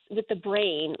it with the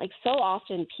brain, like so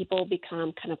often people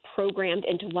become kind of programmed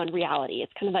into one reality.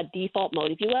 It's kind of a default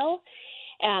mode, if you will.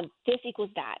 This equals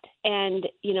that. And,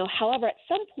 however, at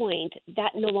some point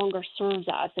that no longer serves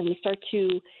us and we start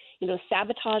to,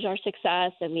 sabotage our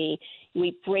success and we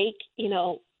break, and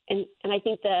I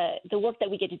think the work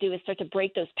that we get to do is start to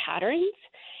break those patterns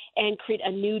and create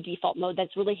a new default mode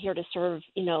that's really here to serve,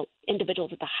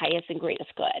 individuals at the highest and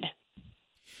greatest good.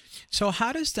 So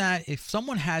how does that, if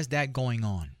someone has that going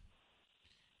on,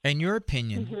 in your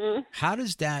opinion, how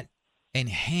does that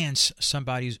enhance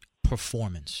somebody's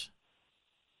performance?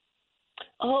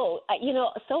 Oh,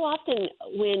 so often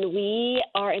when we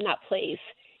are in that place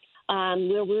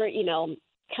where we're,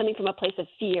 coming from a place of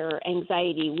fear,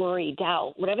 anxiety, worry,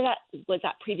 doubt, whatever that was,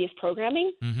 that previous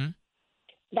programming,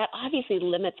 that obviously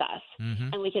limits us.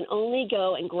 And we can only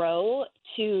go and grow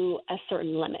to a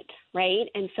certain limit, right?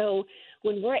 And so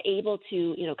when we're able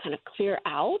to, kind of clear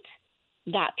out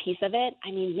that piece of it, I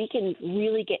mean, we can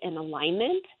really get in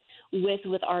alignment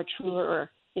with our truer,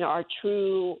 our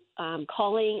true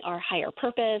calling, our higher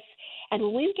purpose. And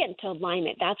when we get into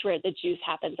alignment, that's where the juice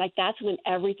happens. Like that's when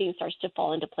everything starts to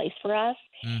fall into place for us.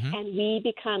 And we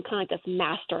become kind of like this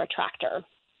master attractor.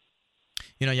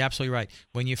 You're absolutely right.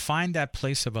 When you find that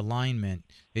place of alignment,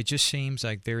 it just seems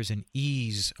like there's an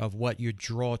ease of what you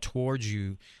draw towards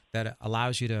you that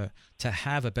allows you to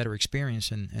have a better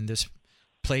experience in this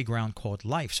playground called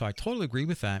life. So I totally agree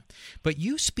with that. But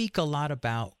you speak a lot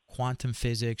about quantum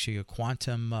physics. You're a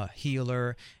quantum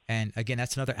healer. And again,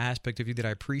 that's another aspect of you that I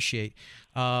appreciate.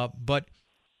 But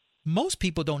most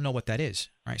people don't know what that is,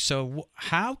 right? So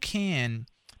how can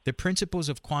the principles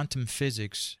of quantum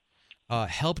physics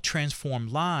help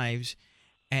transform lives?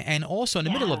 And also in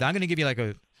the middle of that, I'm going to give you like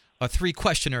a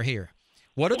 3-questioner here.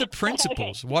 What are the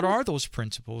principles? What are those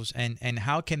principles? And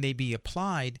how can they be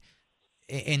applied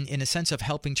in a sense of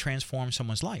helping transform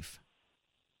someone's life?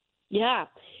 Yeah.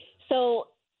 So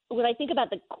when I think about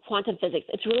the quantum physics,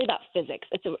 it's really about physics.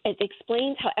 It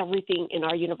explains how everything in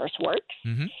our universe works.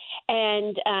 Mm-hmm.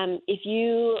 And if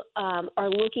you are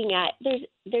looking at,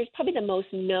 there's probably the most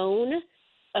known,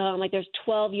 like there's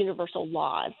 12 universal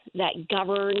laws that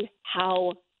govern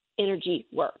how energy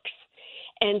works.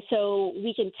 And so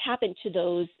we can tap into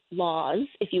those laws,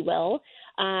 if you will,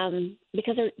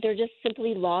 because they're just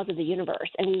simply laws of the universe.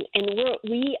 And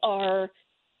we are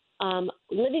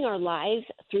living our lives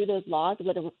through those laws,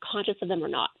 whether we're conscious of them or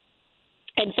not.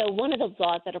 And so one of those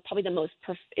laws that are probably the most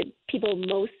people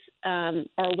most are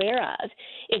aware of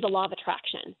is the law of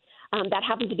attraction. That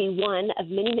happens to be one of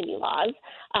many, many laws.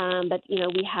 But,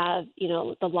 we have,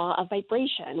 the law of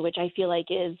vibration, which I feel like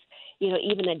is,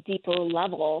 even a deeper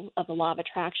level of the law of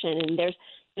attraction. And there's,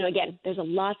 there's a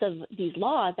lot of these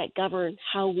laws that govern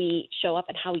how we show up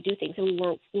and how we do things. And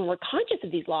when we're conscious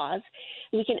of these laws,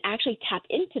 we can actually tap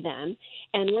into them.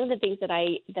 And one of the things that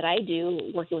I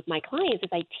do working with my clients is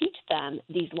I teach them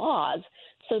these laws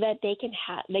so that they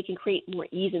can create more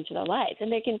ease into their lives,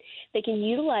 and they can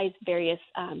utilize various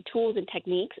tools and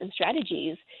techniques and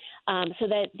strategies so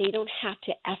that they don't have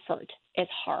to effort as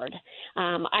hard.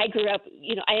 I grew up,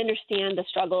 I understand the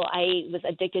struggle. I was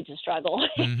addicted to struggle,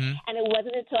 mm-hmm. And it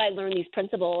wasn't until I learned these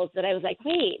principles that I was like,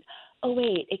 wait,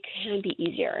 it can be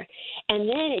easier. And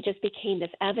then it just became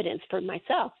this evidence for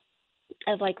myself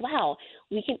of like, wow,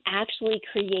 we can actually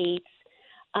create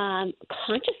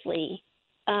consciously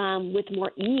with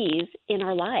more ease in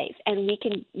our lives. And we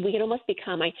can almost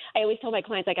become, I always tell my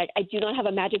clients, like, I do not have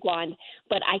a magic wand,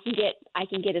 but I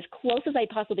can get as close as I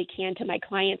possibly can to my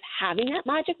clients having that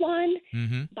magic wand,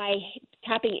 mm-hmm. by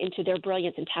tapping into their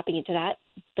brilliance and tapping into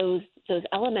those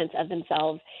elements of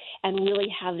themselves and really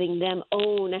having them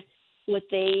own what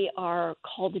they are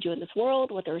called to do in this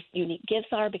world, what their unique gifts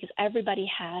are, because everybody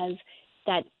has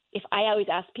that. If I always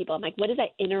ask people, I'm like, what is that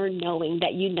inner knowing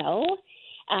that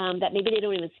that maybe they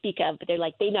don't even speak of, but they're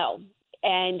like, they know.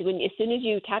 And as soon as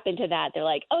you tap into that, they're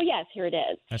like, oh yes, here it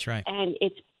is. That's right. And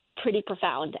it's pretty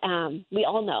profound. We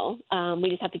all know. We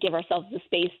just have to give ourselves the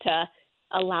space to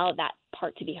allow that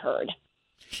part to be heard.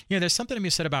 Yeah, there's something to be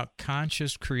said about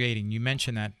conscious creating. You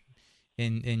mentioned that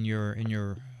in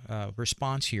your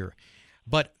response here.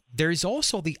 But there's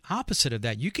also the opposite of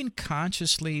that. You can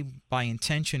consciously, by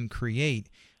intention, create.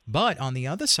 But on the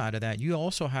other side of that, you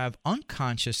also have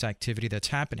unconscious activity that's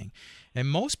happening. And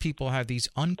most people have these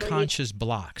unconscious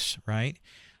blocks, right?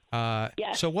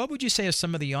 Yes. So what would you say are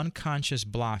some of the unconscious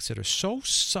blocks that are so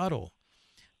subtle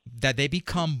that they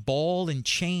become ball and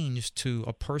chains to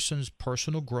a person's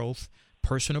personal growth,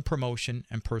 personal promotion,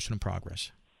 and personal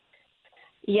progress?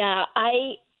 Yeah,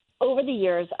 over the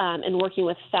years, and working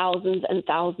with thousands and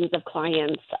thousands of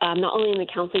clients, not only in the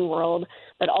counseling world,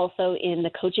 but also in the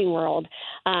coaching world,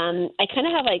 I kind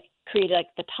of have created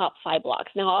the top 5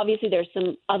 blocks. Now, obviously, there's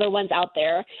some other ones out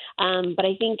there, but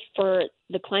I think for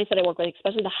the clients that I work with,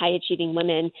 especially the high achieving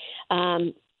women,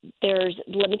 there's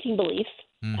limiting beliefs.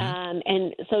 Mm-hmm.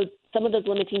 And so some of those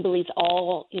limiting beliefs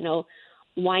all,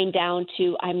 wind down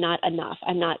to I'm not enough,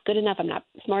 I'm not good enough, I'm not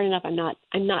smart enough, I'm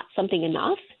not something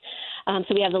enough.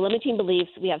 So we have the limiting beliefs,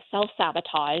 we have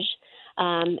self-sabotage,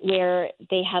 where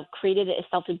they have created a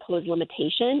self-imposed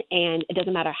limitation, and it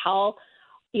doesn't matter how,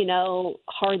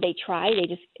 hard they try,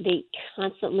 they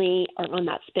constantly are on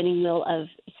that spinning wheel of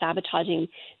sabotaging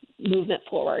movement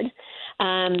forward.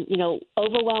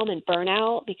 Overwhelm and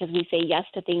burnout, because we say yes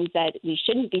to things that we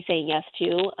shouldn't be saying yes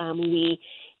to. We,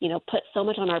 put so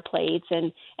much on our plates,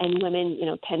 and women,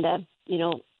 tend to,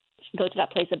 go to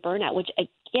that place of burnout, which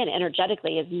again,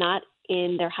 energetically is not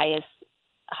in their highest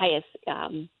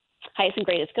and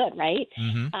greatest good, right?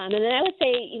 Mm-hmm. And then I would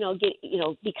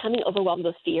say, becoming overwhelmed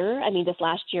with fear. I mean, this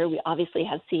last year, we obviously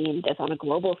have seen this on a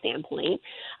global standpoint,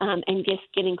 and just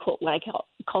getting what I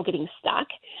call getting stuck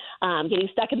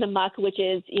in the muck, which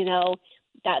is,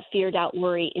 that fear, doubt,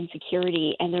 worry,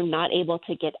 insecurity, and they're not able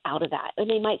to get out of that. And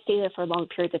they might stay there for long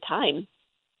periods of time.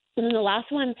 And then the last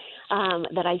one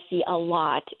that I see a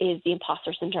lot is the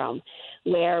imposter syndrome,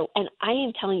 and I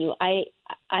am telling you, I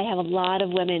I have a lot of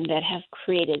women that have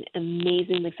created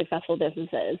amazingly successful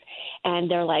businesses,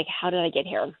 and they're like, how did I get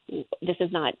here?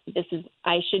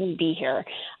 I shouldn't be here.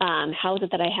 How is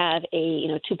it that I have a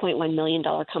 $2.1 million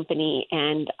company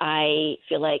and I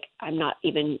feel like I'm not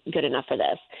even good enough for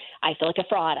this? I feel like a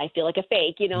fraud. I feel like a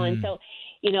fake, and so,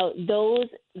 those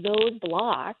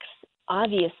blocks,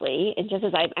 obviously, and just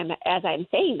as I'm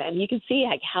saying them, you can see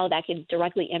how that can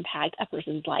directly impact a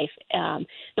person's life, not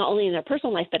only in their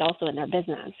personal life, but also in their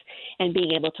business, and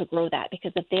being able to grow that.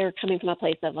 Because if they're coming from a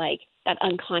place of that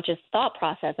unconscious thought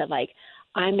process of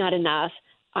I'm not enough,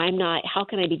 how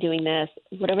can I be doing this?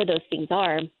 Whatever those things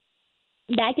are,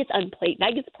 that gets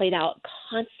played out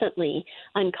constantly,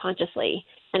 unconsciously,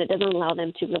 and it doesn't allow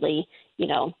them to really,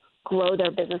 grow their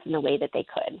business in the way that they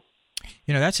could.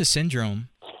 That's a syndrome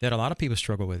that a lot of people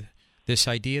struggle with. This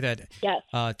idea that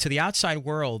to the outside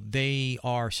world, they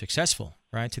are successful,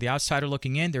 right? To the outsider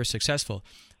looking in, they're successful.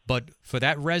 But for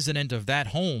that resident of that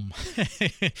home,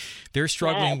 they're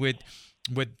struggling with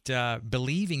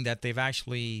believing that they've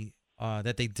actually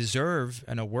that they deserve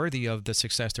and are worthy of the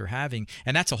success they're having.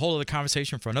 And that's a whole other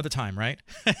conversation for another time, right?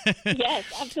 Yes,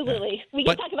 absolutely. We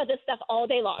can talk about this stuff all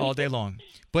day long. All day long.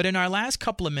 But in our last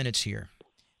couple of minutes here,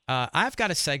 I've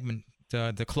got a segment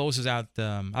that closes out.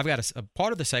 I've got a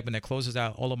part of the segment that closes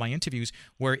out all of my interviews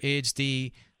where it's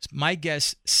my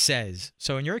guest says.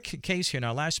 So in your case here, in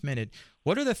our last minute,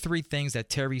 what are the 3 things that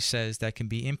Terry says that can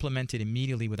be implemented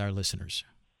immediately with our listeners?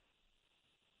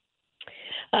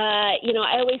 I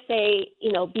always say,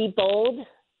 be bold,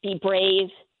 be brave,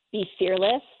 be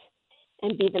fearless,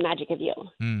 and be the magic of you.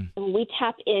 And when we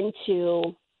tap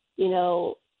into,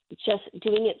 just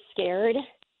doing it scared,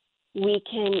 we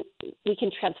can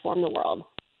transform the world.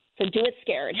 So do it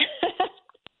scared.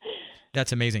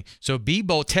 That's amazing. So be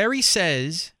bold. Terry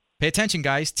says, pay attention,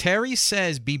 guys. Terry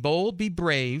says, be bold, be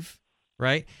brave,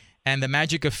 right? And the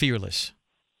magic of fearless,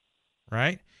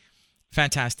 right?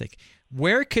 Fantastic.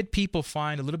 Where could people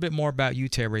find a little bit more about you,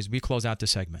 Terry, as we close out the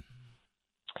segment?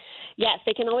 Yes,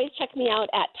 they can always check me out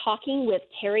at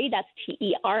talkingwithterry, that's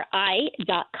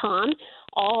TERI.com.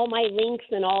 All my links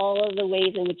and all of the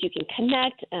ways in which you can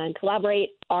connect and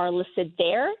collaborate are listed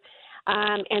there.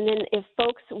 And then if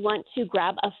folks want to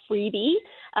grab a freebie,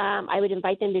 I would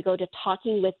invite them to go to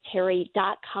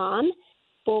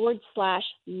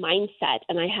talkingwithterry.com/mindset.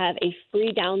 And I have a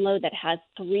free download that has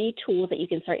 3 tools that you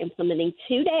can start implementing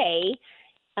today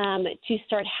to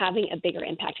start having a bigger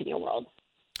impact in your world.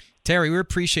 Terry, we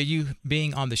appreciate you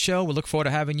being on the show. We look forward to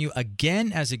having you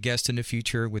again as a guest in the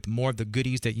future with more of the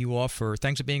goodies that you offer.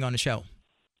 Thanks for being on the show.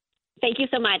 Thank you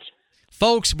so much.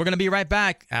 Folks, we're going to be right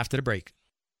back after the break.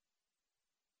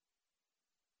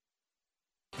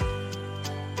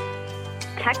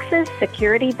 Texas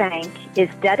Security Bank is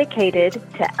dedicated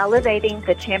to elevating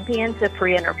the champions of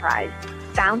free enterprise.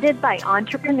 Founded by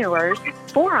entrepreneurs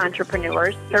for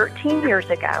entrepreneurs 13 years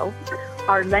ago,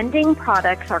 our lending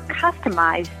products are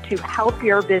customized to help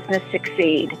your business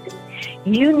succeed.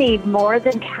 You need more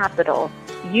than capital.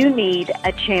 You need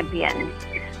a champion.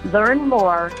 Learn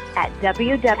more at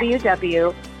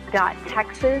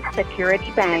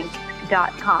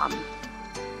www.texassecuritybank.com.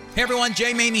 Hey everyone,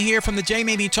 Jay Maymi here from the Jay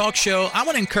Maymi Talk Show. I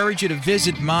want to encourage you to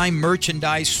visit my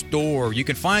merchandise store. You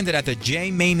can find it at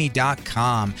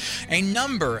thejmaymi.com. A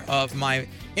number of my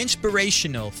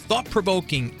inspirational,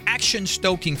 thought-provoking,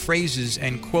 action-stoking phrases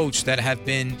and quotes that have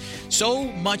been so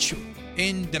much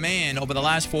in demand over the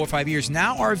last 4 or 5 years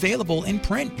now are available in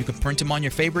print. You can print them on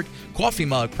your favorite coffee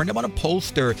mug, print them on a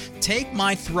poster. Take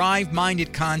my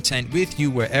Thrive-minded content with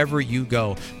you wherever you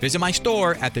go. Visit my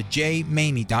store at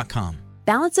thejmaymi.com.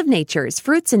 Balance of Nature's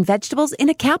fruits and vegetables in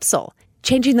a capsule,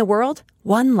 changing the world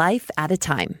one life at a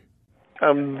time.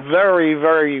 I'm very,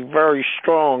 very, very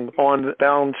strong on the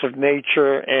balance of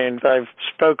nature, and I've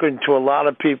spoken to a lot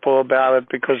of people about it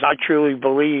because I truly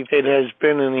believe it has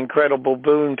been an incredible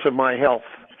boon to my health.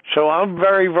 So I'm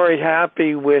very, very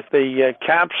happy with the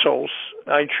capsules.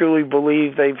 I truly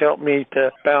believe they've helped me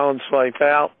to balance life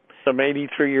out. I'm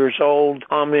 83 years old.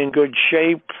 I'm in good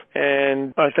shape,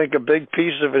 and I think a big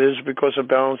piece of it is because of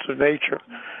Balance of Nature.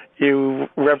 You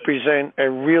represent a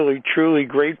really, truly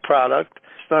great product.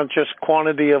 It's not just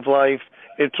quantity of life,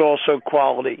 it's also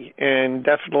quality, and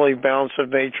definitely Balance of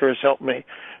Nature has helped me.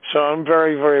 So I'm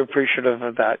very, very appreciative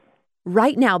of that.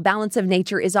 Right now, Balance of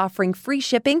Nature is offering free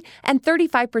shipping and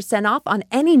 35% off on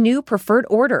any new preferred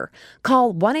order.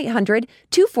 Call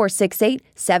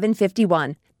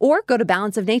 1-800-2468-751 or go to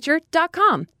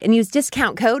balanceofnature.com and use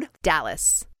discount code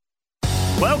DALLAS.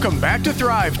 Welcome back to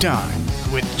Thrive Time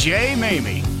with Jay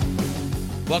Maymi.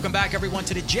 Welcome back, everyone,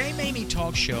 to the Maymi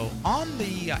Talk Show. On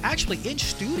the actually in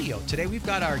studio today, we've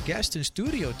got our guest in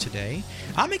studio today.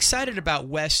 I'm excited about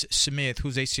Wes Smith,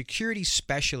 who's a security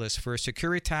specialist for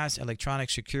Securitas Electronic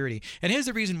Security. And here's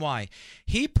the reason why.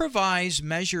 He provides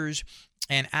measures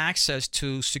and access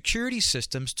to security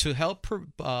systems to help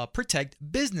protect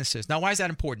businesses. Now, why is that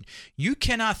important? You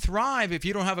cannot thrive if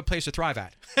you don't have a place to thrive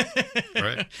at.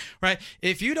 Right. Right?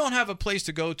 If you don't have a place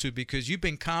to go to because you've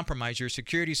been compromised, your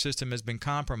security system has been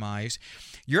compromised,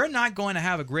 you're not going to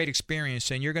have a great experience,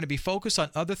 and you're going to be focused on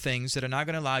other things that are not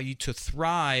going to allow you to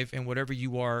thrive in whatever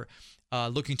you are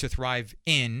looking to thrive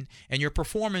in, and your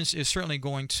performance is certainly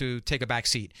going to take a back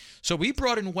seat. So we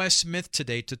brought in Wes Smith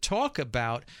today to talk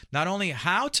about not only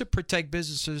how to protect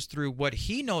businesses through what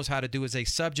he knows how to do as a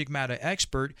subject matter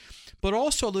expert, but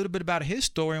also a little bit about his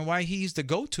story and why he's the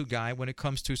go-to guy when it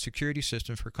comes to security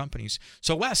systems for companies.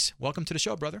 So Wes, welcome to the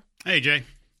show, brother. Hey, Jay.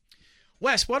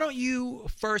 Wes, why don't you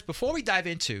first, before we dive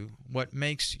into what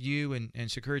makes you and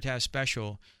Securitas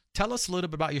special, tell us a little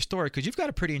bit about your story, because you've got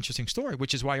a pretty interesting story,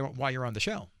 which is why you're on the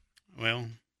show. Well,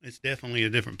 it's definitely a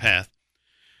different path.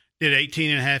 Did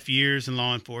 18 and a half years in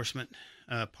law enforcement.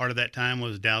 Part of that time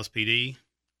was Dallas PD,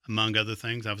 among other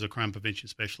things. I was a crime prevention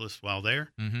specialist while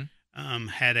there. Mm-hmm.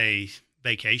 Had a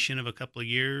vacation of a couple of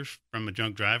years from a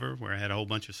drunk driver where I had a whole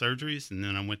bunch of surgeries, and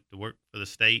then I went to work for the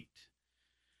state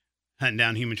hunting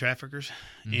down human traffickers.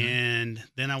 Mm-hmm. And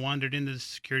then I wandered into the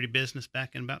security business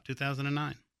back in about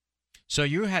 2009. So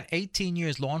you had 18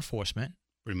 years law enforcement.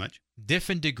 Pretty much.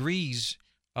 Different degrees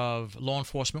of law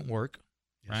enforcement work,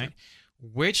 Yes, right? sir.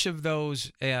 Which of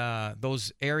those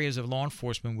areas of law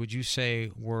enforcement would you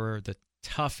say were the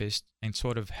toughest and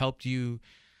sort of helped you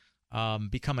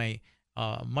become a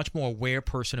much more aware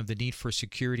person of the need for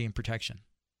security and protection?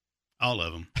 All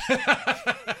of them.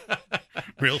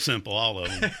 Real simple, all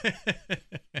of them.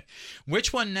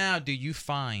 Which one now do you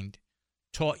find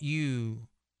taught you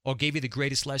or gave you the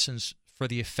greatest lessons for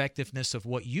the effectiveness of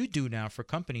what you do now for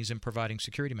companies in providing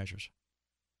security measures?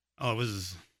 Oh, it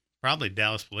was probably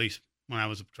Dallas Police when I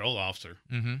was a patrol officer.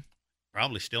 Mm-hmm.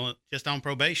 Probably still just on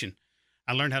probation.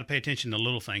 I learned how to pay attention to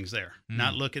little things there.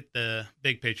 Not look at the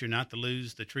big picture, not to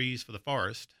lose the trees for the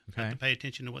forest, Okay. but to pay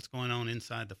attention to what's going on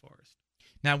inside the forest.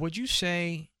 Now, would you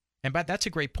say, and that's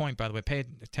a great point, by the way, pay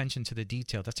attention to the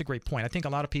detail. That's a great point. I think a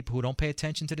lot of people who don't pay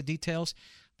attention to the details,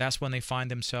 that's when they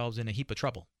find themselves in a heap of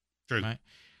trouble. True. Right?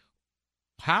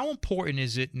 How important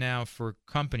is it now for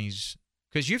companies,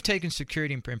 because you've taken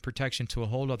security and protection to a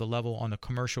whole other level on the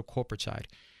commercial corporate side,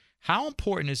 how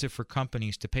important is it for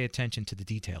companies to pay attention to the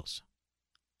details?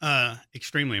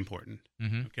 Extremely important.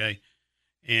 Mm-hmm. Okay.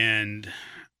 And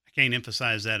I can't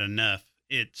emphasize that enough.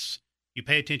 It's, you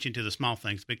pay attention to the small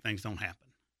things, big things don't happen.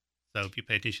 So if you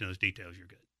pay attention to those details, you're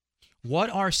good. What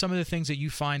are some of the things that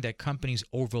you find that companies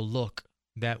overlook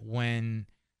that when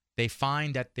they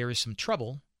find that there is some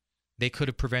trouble, they could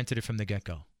have prevented it from the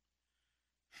get-go?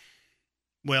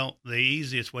 Well, the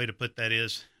easiest way to put that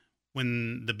is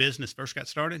when the business first got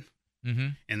started Mm-hmm.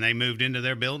 and they moved into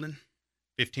their building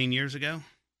 15 years ago,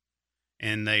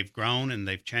 and they've grown and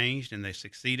they've changed and they've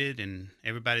succeeded, and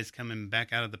everybody's coming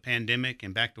back out of the pandemic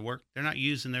and back to work. They're not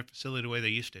using their facility the way they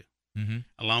used to. Mm-hmm.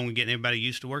 Along with getting everybody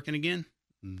used to working again,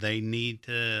 they need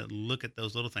to look at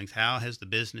those little things. How has the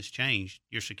business changed?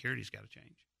 Your security's got to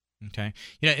change. Okay.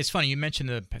 You know, it's funny. You mentioned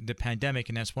the pandemic,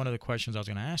 and that's one of the questions I was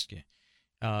going to ask you.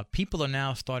 People are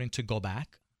now starting to go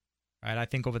back, right? I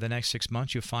think over the next 6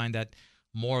 months, you'll find that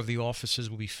more of the offices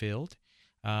will be filled.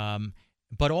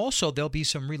 But also there'll be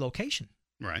some relocation.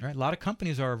 Right. A lot of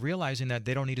companies are realizing that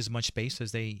they don't need as much space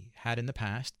as they had in the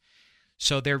past.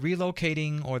 So they're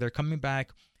relocating or they're coming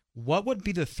back. What would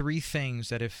be the three things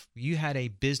that if you had a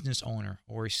business owner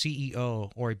or a CEO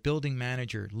or a building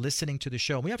manager listening to the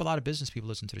show, we have a lot of business people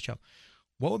listening to the show,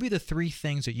 what would be the three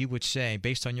things that you would say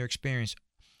based on your experience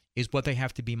is what they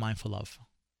have to be mindful of?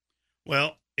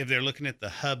 Well, if they're looking at the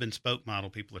hub and spoke model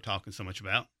people are talking so much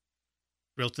about,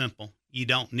 real simple. You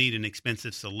don't need an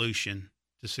expensive solution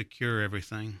to secure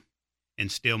everything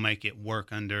and still make it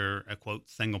work under a, quote,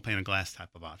 single pane of glass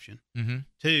type of option. Mm-hmm.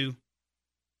 Two,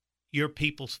 your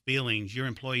people's feelings, your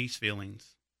employees'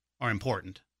 feelings are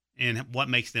important and what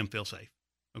makes them feel safe.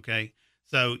 Okay.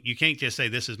 So you can't just say,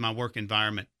 this is my work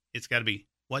environment. It's got to be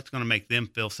what's going to make them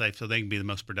feel safe so they can be the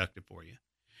most productive for you.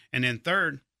 And then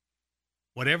third,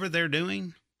 whatever they're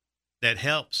doing that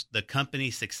helps the company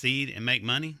succeed and make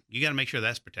money, you got to make sure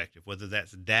that's protected, whether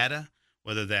that's data,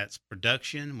 whether that's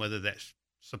production, whether that's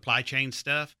supply chain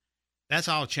stuff. That's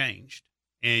all changed.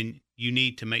 And you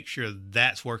need to make sure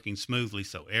that's working smoothly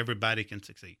so everybody can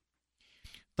succeed.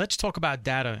 Let's talk about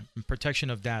data and protection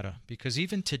of data, because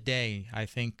even today, I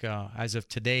think as of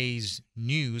today's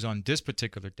news on this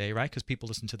particular day, right, because people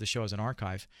listen to the show as an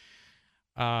archive,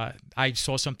 I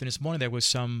saw something this morning. There was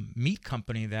some meat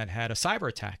company that had a cyber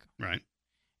attack. Right.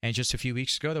 And just a few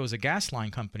weeks ago, there was a gas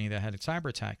line company that had a cyber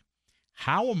attack.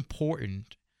 How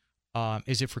important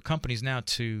is it for companies now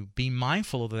to be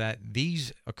mindful of that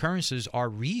these occurrences are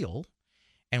real,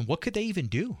 and what could they even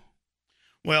do?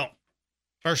 Well,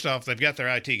 first off, they've got their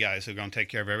IT guys who are going to take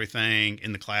care of everything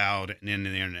in the cloud and in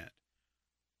the internet.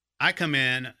 I come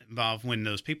in involved when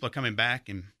those people are coming back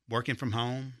and working from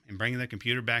home and bringing their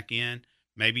computer back in.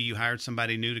 Maybe you hired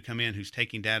somebody new to come in who's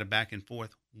taking data back and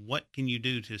forth. What can you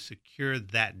do to secure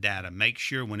that data? Make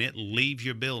sure when it leaves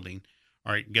your building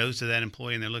or it goes to that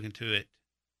employee and they're looking to it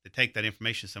to take that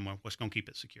information somewhere, what's going to keep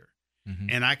it secure? Mm-hmm.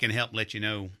 And I can help let you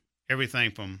know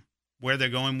everything from where they're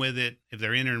going with it. If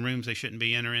they're entering rooms they shouldn't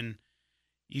be entering,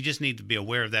 you just need to be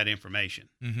aware of that information.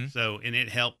 Mm-hmm. So, and it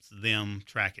helps them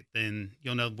track it. Then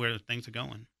you'll know where things are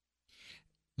going.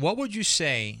 What would you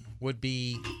say would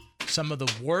be some of the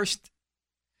worst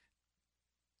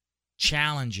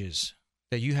challenges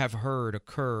that you have heard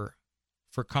occur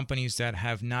for companies that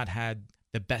have not had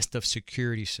the best of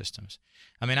security systems?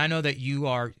 I mean, I know that you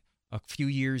are a few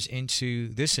years into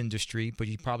this industry, but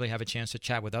you probably have a chance to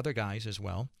chat with other guys as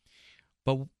well.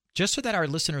 But just so that our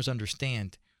listeners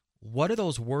understand, what are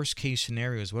those worst case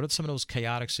scenarios? What are some of those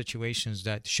chaotic situations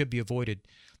that should be avoided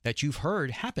that you've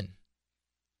heard happen?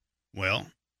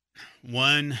 Well,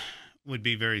 one would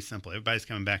be very simple. Everybody's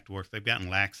coming back to work. They've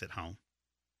gotten lax at home.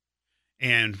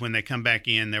 And when they come back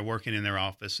in, they're working in their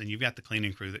office, and you've got the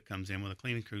cleaning crew that comes in. Well, the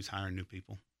cleaning crew's hiring new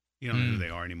people. You don't know who they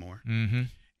are anymore. Mm-hmm.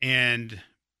 And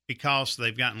because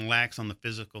they've gotten lax on the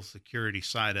physical security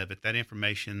side of it, that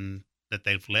information that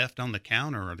they've left on the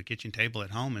counter or the kitchen table at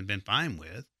home and been fine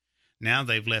with, now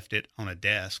they've left it on a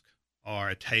desk or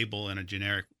a table in a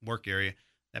generic work area.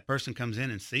 That person comes in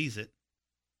and sees it,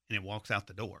 and it walks out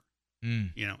the door.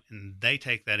 You know, and they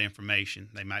take that information.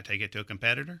 They might take it to a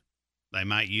competitor. They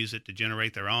might use it to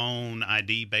generate their own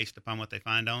ID based upon what they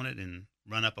find on it and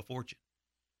run up a fortune.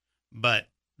 But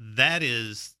that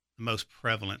is the most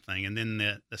prevalent thing. And then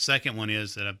the second one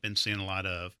is that I've been seeing a lot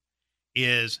of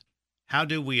is how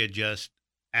do we adjust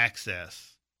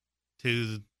access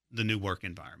to the new work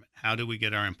environment? How do we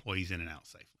get our employees in and out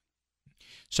safely?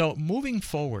 So moving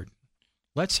forward,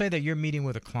 let's say that you're meeting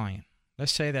with a client.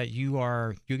 Let's say that you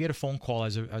get a phone call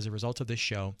as a result of this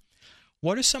show.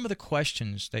 What are some of the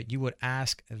questions that you would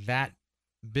ask that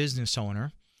business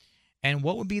owner, and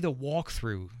what would be the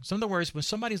walkthrough? So in other words, when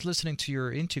somebody's listening to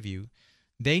your interview,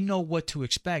 they know what to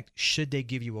expect should they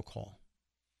give you a call.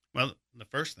 Well, the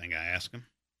first thing I ask them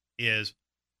is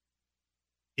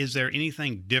there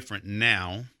anything different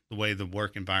now, the way the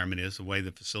work environment is, the way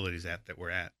the facilities that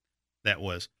we're at, that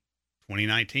was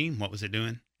 2019? What was it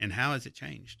doing, and how has it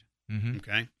changed? Mm-hmm.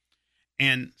 Okay.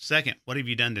 And second, what have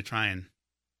you done to try and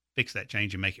fix that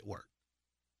change and make it work?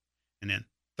 And then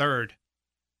third,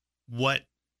 what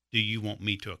do you want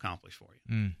me to accomplish for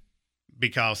you?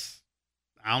 Because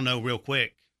I'll know real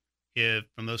quick if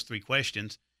from those three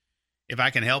questions, if I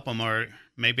can help them, or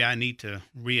maybe I need to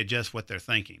readjust what they're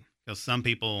thinking. Because some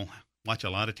people watch a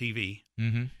lot of TV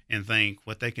and think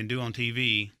what they can do on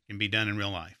TV can be done in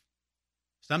real life.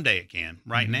 Someday it can.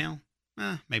 Right now,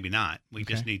 maybe not. We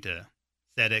just need to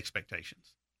set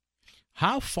expectations.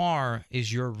 How far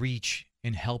is your reach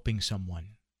in helping someone?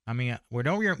 I mean,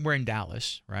 we're in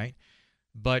Dallas, right?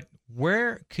 But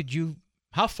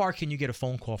how far can you get a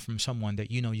phone call from someone that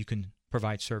you know you can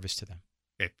provide service to them?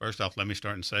 Okay, first off, let me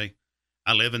start and say,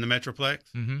 I live in the Metroplex,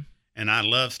 and I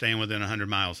love staying within 100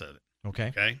 miles of it.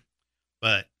 Okay.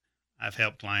 But I've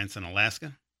helped clients in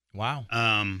Alaska. Wow.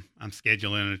 I'm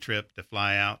scheduling a trip to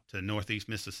fly out to Northeast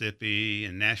Mississippi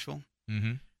and Nashville.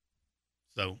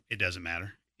 So it doesn't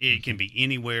matter. It can be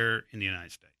anywhere in the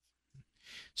United States.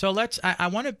 So I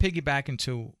want to piggyback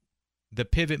into the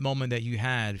pivot moment that you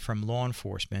had from law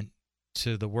enforcement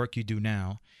to the work you do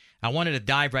now. I wanted to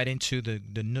dive right into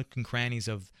the nook and crannies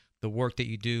of the work that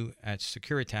you do at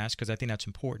Securitas, because I think that's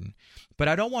important. But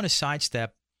I don't want to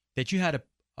sidestep that you had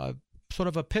a sort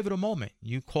of a pivotal moment.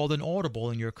 You called an audible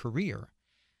in your career.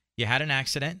 You had an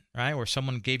accident, right? Or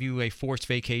someone gave you a forced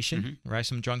vacation, right?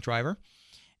 Some drunk driver.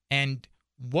 And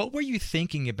what were you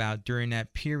thinking about during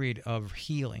that period of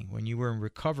healing when you were in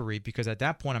recovery? Because at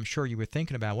that point, I'm sure you were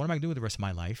thinking about, what am I going to do with the rest of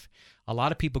my life? A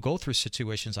lot of people go through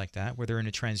situations like that where they're in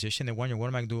a transition. They wonder, what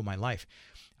am I going to do with my life?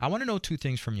 I want to know two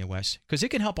things from you, Wes, because it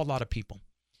can help a lot of people.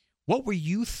 What were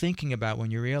you thinking about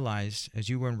when you realized, as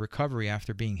you were in recovery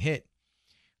after being hit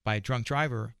by a drunk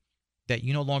driver, that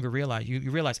you no longer realize.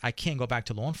 You realize I can't go back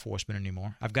to law enforcement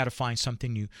anymore. I've got to find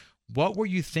something new. What were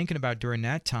you thinking about during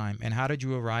that time, and how did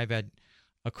you arrive at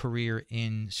a career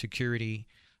in security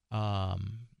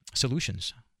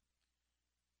solutions?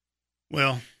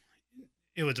 Well,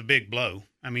 it was a big blow.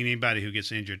 I mean, anybody who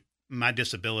gets injured, my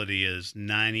disability is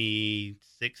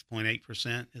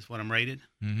 96.8% is what I'm rated.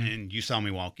 Mm-hmm. And you saw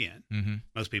me walk in. Mm-hmm.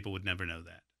 Most people would never know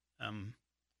that.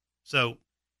 So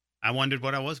I wondered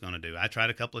what I was going to do. I tried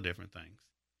a couple of different things,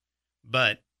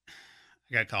 but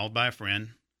I got called by a friend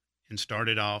and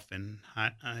started off in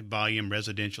high volume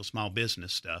residential small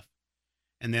business stuff.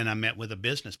 And then I met with a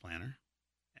business planner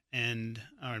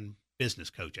or business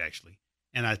coach, actually.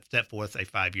 And I set forth a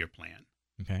 5-year plan.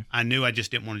 Okay. I knew I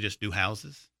just didn't want to just do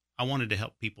houses. I wanted to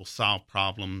help people solve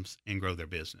problems and grow their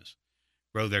business,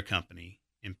 grow their company,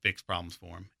 and fix problems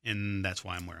for them. And that's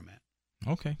why I'm where I'm at.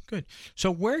 Okay, good.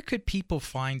 So where could people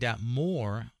find out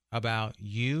more about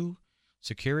you,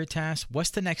 Securitas? What's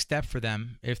the next step for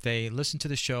them if they listen to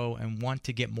the show and want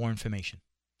to get more information?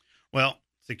 Well,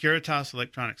 Securitas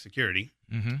Electronic Security,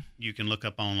 mm-hmm. you can look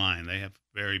up online. They have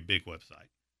a very big website.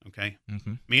 Okay.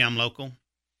 Mm-hmm. Me, I'm local.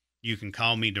 You can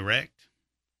call me direct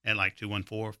at like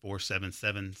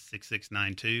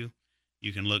 214-477-6692.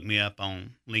 You can look me up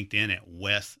on LinkedIn at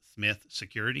Wes Smith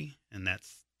Security, and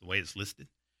that's the way it's listed.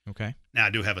 Okay. Now, I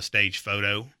do have a stage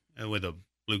photo with a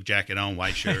blue jacket on,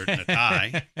 white shirt, and a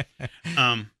tie.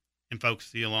 And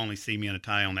folks, you'll only see me in a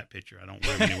tie on that picture. I don't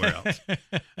wear it anywhere else.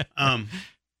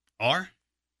 Or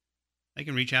they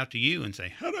can reach out to you and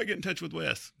say, how do I get in touch with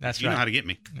Wes? That's right. You know how to get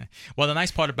me. Well, the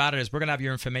nice part about it is we're going to have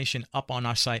your information up on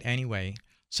our site anyway.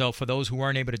 So for those who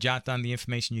weren't able to jot down the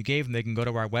information you gave them, they can go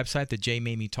to our website, the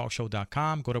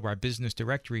jmaymetalkshow.com, go to our business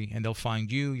directory, and they'll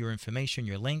find you, your information,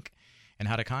 your link, and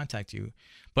how to contact you.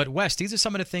 But Wes, these are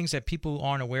some of the things that people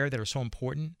aren't aware that are so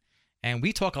important. And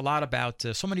we talk a lot about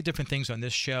so many different things on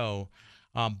this show,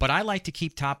 but I like to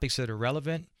keep topics that are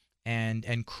relevant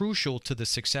and crucial to the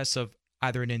success of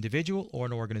either an individual or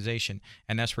an organization.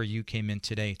 And that's where you came in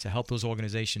today to help those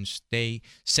organizations stay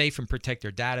safe and protect their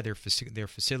data, their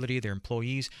facility, their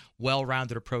employees,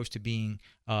 well-rounded approach to being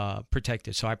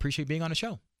protected. So I appreciate being on the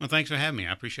show. Well, thanks for having me.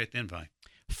 I appreciate the invite.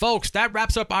 Folks, that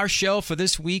wraps up our show for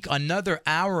this week. Another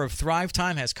hour of Thrive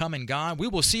Time has come and gone. We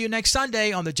will see you next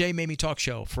Sunday on the Jay Maymi Talk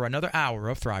Show for another hour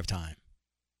of Thrive Time.